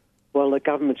 Well, the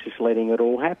government's just letting it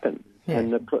all happen. Yeah.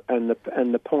 And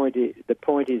the point is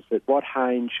that what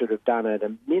Hayne should have done at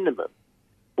a minimum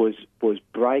was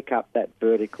break up that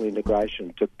vertical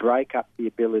integration, to break up the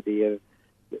ability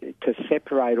to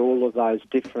separate all of those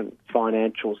different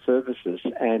financial services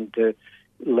and to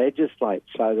legislate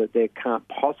so that there can't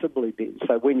possibly be...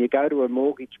 So when you go to a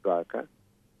mortgage broker,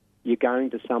 you're going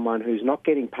to someone who's not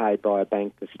getting paid by a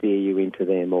bank to steer you into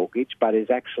their mortgage, but is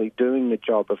actually doing the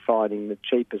job of finding the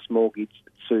cheapest mortgage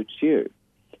that suits you.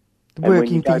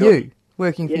 Working for you.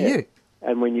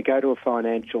 And when you go to a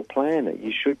financial planner,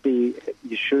 you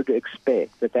should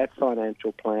expect that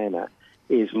financial planner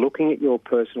is looking at your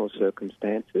personal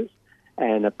circumstances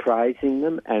and appraising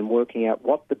them and working out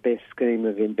what the best scheme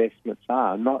of investments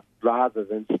are, rather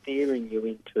than steering you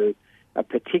into a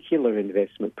particular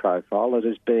investment profile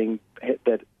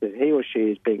that he or she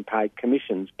is being paid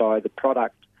commissions by the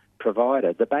product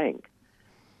provider, the bank.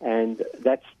 And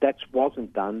that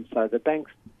wasn't done. So the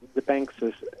banks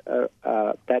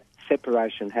that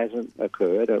separation hasn't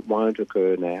occurred. It won't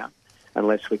occur now,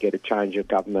 unless we get a change of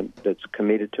government that's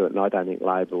committed to it, and I don't think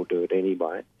Labor will do it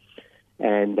anyway.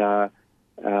 And so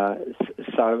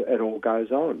it all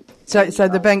goes on. So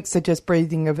the banks are just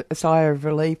breathing a sigh of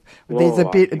relief. There's a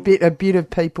bit of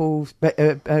people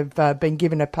have been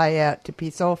given a payout to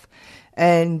piss off,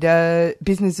 and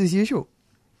business as usual.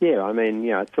 Yeah, I mean,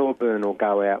 Thorburn will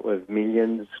go out with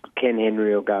millions. Ken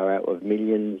Henry will go out with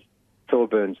millions.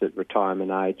 Thorburn's at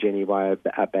retirement age anyway,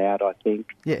 about, I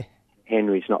think. Yeah.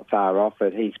 Henry's not far off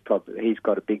it. He's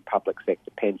got a big public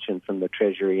sector pension from the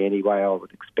Treasury anyway, I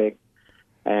would expect.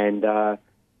 And,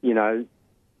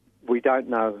 we don't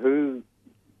know who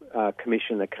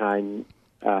Commissioner Hayne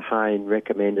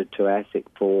recommended to ASIC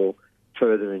for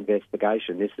further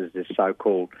investigation. This is this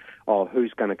so-called,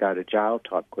 who's going to go to jail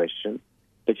type question.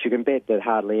 But you can bet that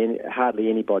hardly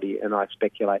anybody, and I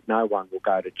speculate no one, will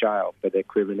go to jail for their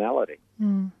criminality.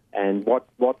 Mm. And what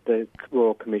the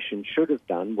Royal Commission should have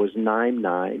done was name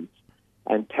names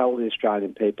and tell the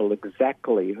Australian people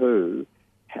exactly who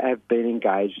have been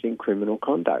engaged in criminal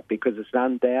conduct, because it's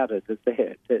undoubted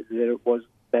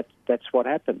that that's what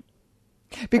happened.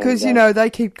 Because, And, they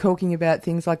keep talking about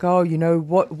things like,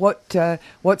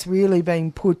 what's really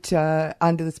being put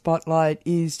under the spotlight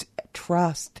is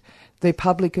trust. The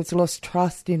public has lost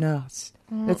trust in us.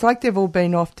 It's like they've all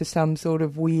been off to some sort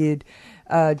of weird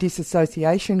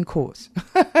disassociation course.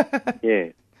 Yeah.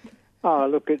 Oh,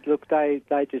 look, they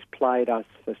just played us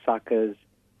for suckers.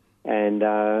 And,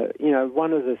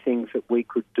 one of the things that we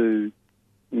could do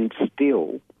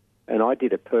still, and I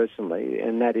did it personally,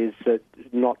 and that is that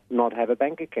not have a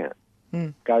bank account.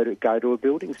 Go to a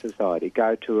building society,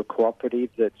 go to a cooperative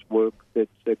that's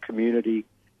a community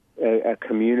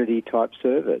type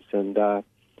service, and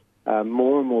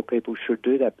more and more people should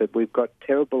do that. But we've got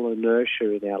terrible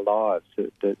inertia in our lives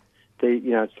that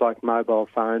it's like mobile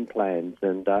phone plans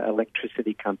and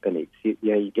electricity companies.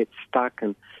 You get stuck,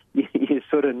 and you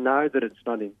sort of know that it's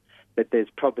not in. That there's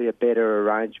probably a better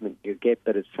arrangement you get,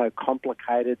 but it's so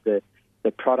complicated. The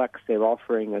products they're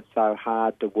offering are so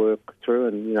hard to work through,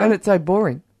 and it's so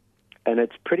boring. And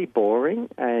it's pretty boring,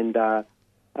 and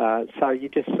so you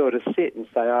just sort of sit and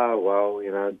say,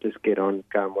 just get on,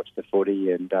 go and watch the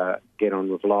footy, and get on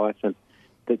with life. And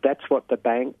that's what the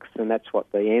banks, and that's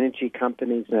what the energy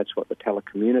companies, and that's what the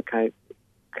telecommunication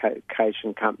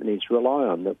companies rely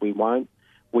on. That we won't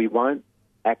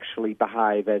actually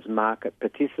behave as market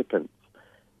participants,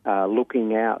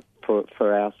 looking out for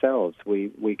ourselves.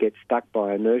 We get stuck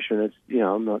by inertia, and it's,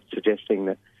 I'm not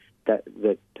suggesting that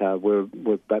we're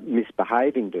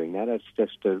misbehaving doing that. It's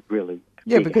just a really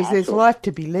big because hassle. there's life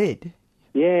to be led.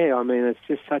 Yeah, I mean, it's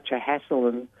just such a hassle,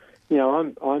 and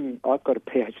I've got a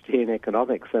PhD in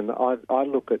economics, and I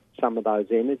look at some of those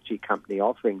energy company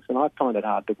offerings, and I find it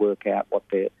hard to work out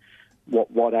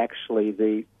what actually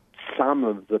the sum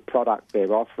of the product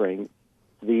they're offering,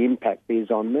 the impact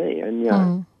is on me, and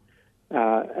and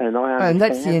I understand, and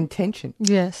that's the intention.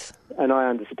 Yes, and I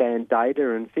understand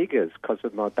data and figures because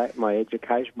of my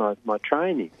education, my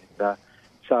training.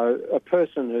 So a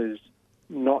person who's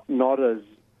not as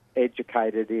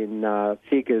educated in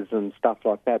figures and stuff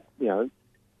like that,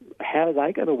 how are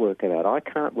they going to work it out? I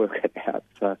can't work it out.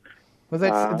 So, well,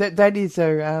 that is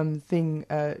a thing.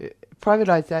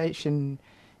 Privatisation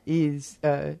is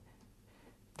the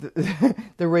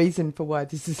reason for why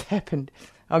this has happened.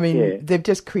 I mean, they've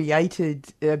just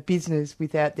created a business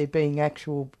without there being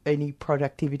any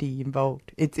productivity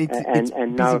involved. It's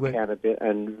no accountability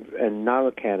and no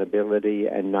accountability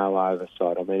and no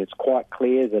oversight. I mean, it's quite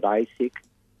clear that ASIC,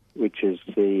 which is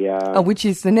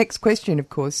the next question, of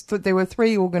course. There were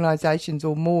 3 organisations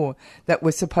or more that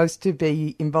were supposed to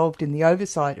be involved in the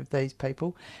oversight of these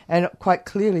people, and quite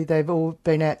clearly they've all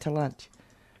been out to lunch.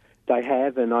 They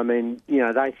have, and I mean,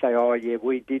 they say,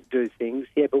 we did do things.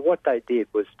 Yeah, but what they did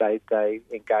was they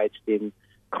engaged in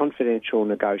confidential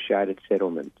negotiated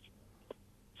settlements.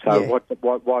 So what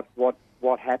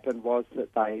happened was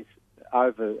that they,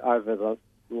 over the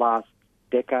last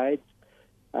decades,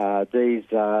 these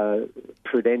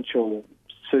prudential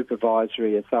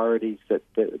supervisory authorities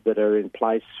that are in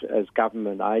place as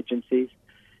government agencies,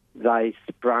 they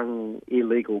sprung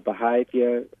illegal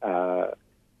behaviour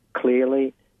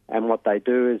clearly. And what they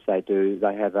do is they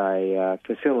have a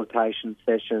facilitation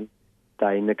session,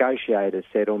 they negotiate a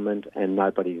settlement, and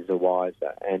nobody's the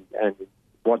wiser. And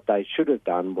what they should have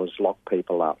done was lock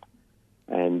people up.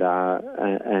 And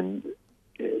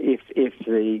if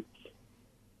the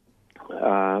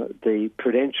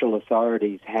prudential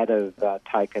authorities had have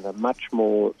taken a much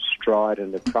more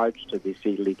strident approach to this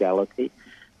illegality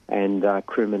and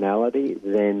criminality,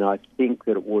 then I think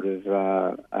that it would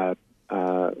have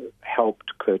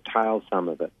helped curtail some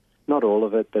of it. Not all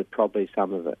of it, but probably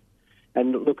some of it.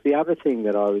 And look, the other thing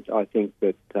that I think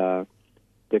that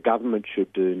the government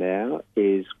should do now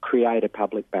is create a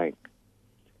public bank.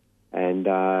 And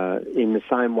in the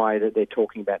same way that they're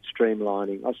talking about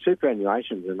streamlining,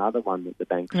 superannuation is another one that the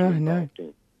banks are involved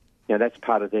in. That's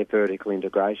part of their vertical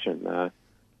integration.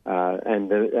 And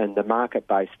the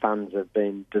market-based funds have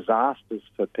been disasters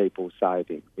for people's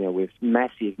savings, with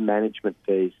massive management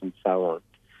fees and so on.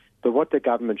 But what the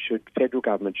federal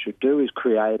government should do is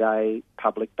create a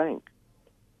public bank,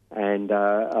 and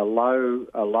a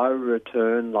low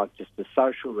return, like just a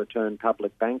social return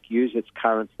public bank, use its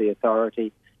currency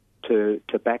authority to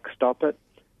backstop it,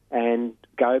 and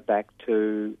go back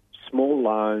to small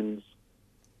loans,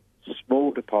 small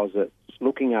deposits,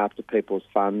 looking after people's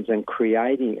funds and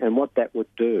creating, and what that would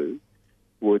do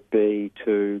would be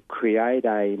to create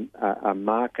a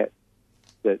market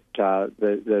that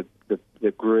the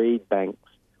greed banks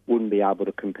wouldn't be able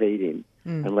to compete in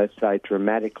unless they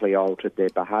dramatically altered their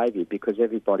behaviour, because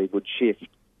everybody would shift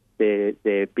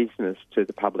their business to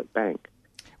the public bank.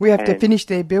 We have to finish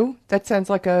there, Bill. That sounds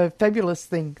like a fabulous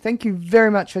thing. Thank you very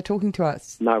much for talking to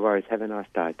us. No worries. Have a nice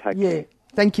day. Take care.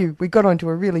 Thank you. We got onto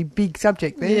a really big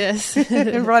subject there. Yes.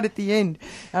 Right at the end,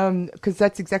 because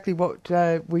that's exactly what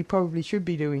we probably should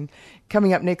be doing.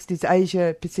 Coming up next is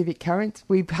Asia Pacific Currents.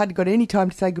 We've hardly got any time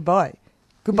to say goodbye.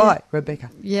 Goodbye, Rebecca.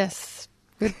 Yes.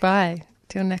 Goodbye.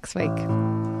 Till next week.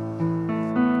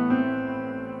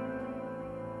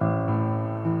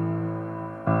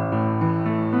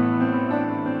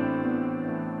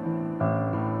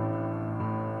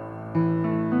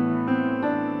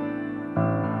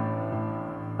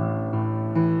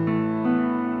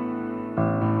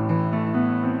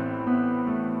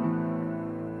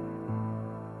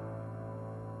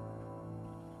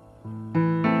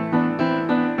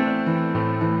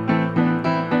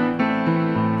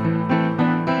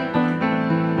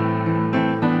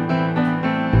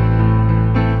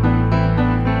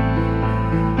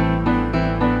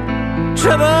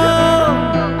 Trouble,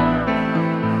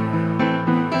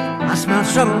 I smell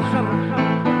trouble.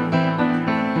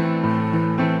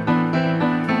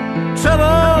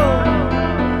 Trouble,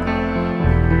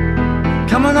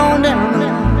 coming on down.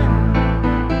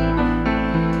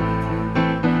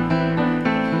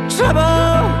 Trouble,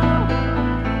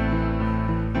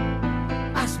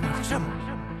 I smell trouble.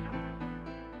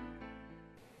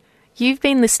 You've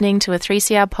been listening to a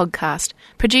 3CR podcast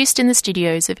produced in the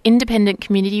studios of independent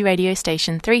community radio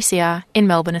station 3CR in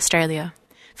Melbourne, Australia.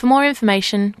 For more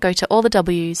information, go to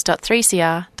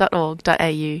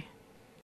allthews.3cr.org.au.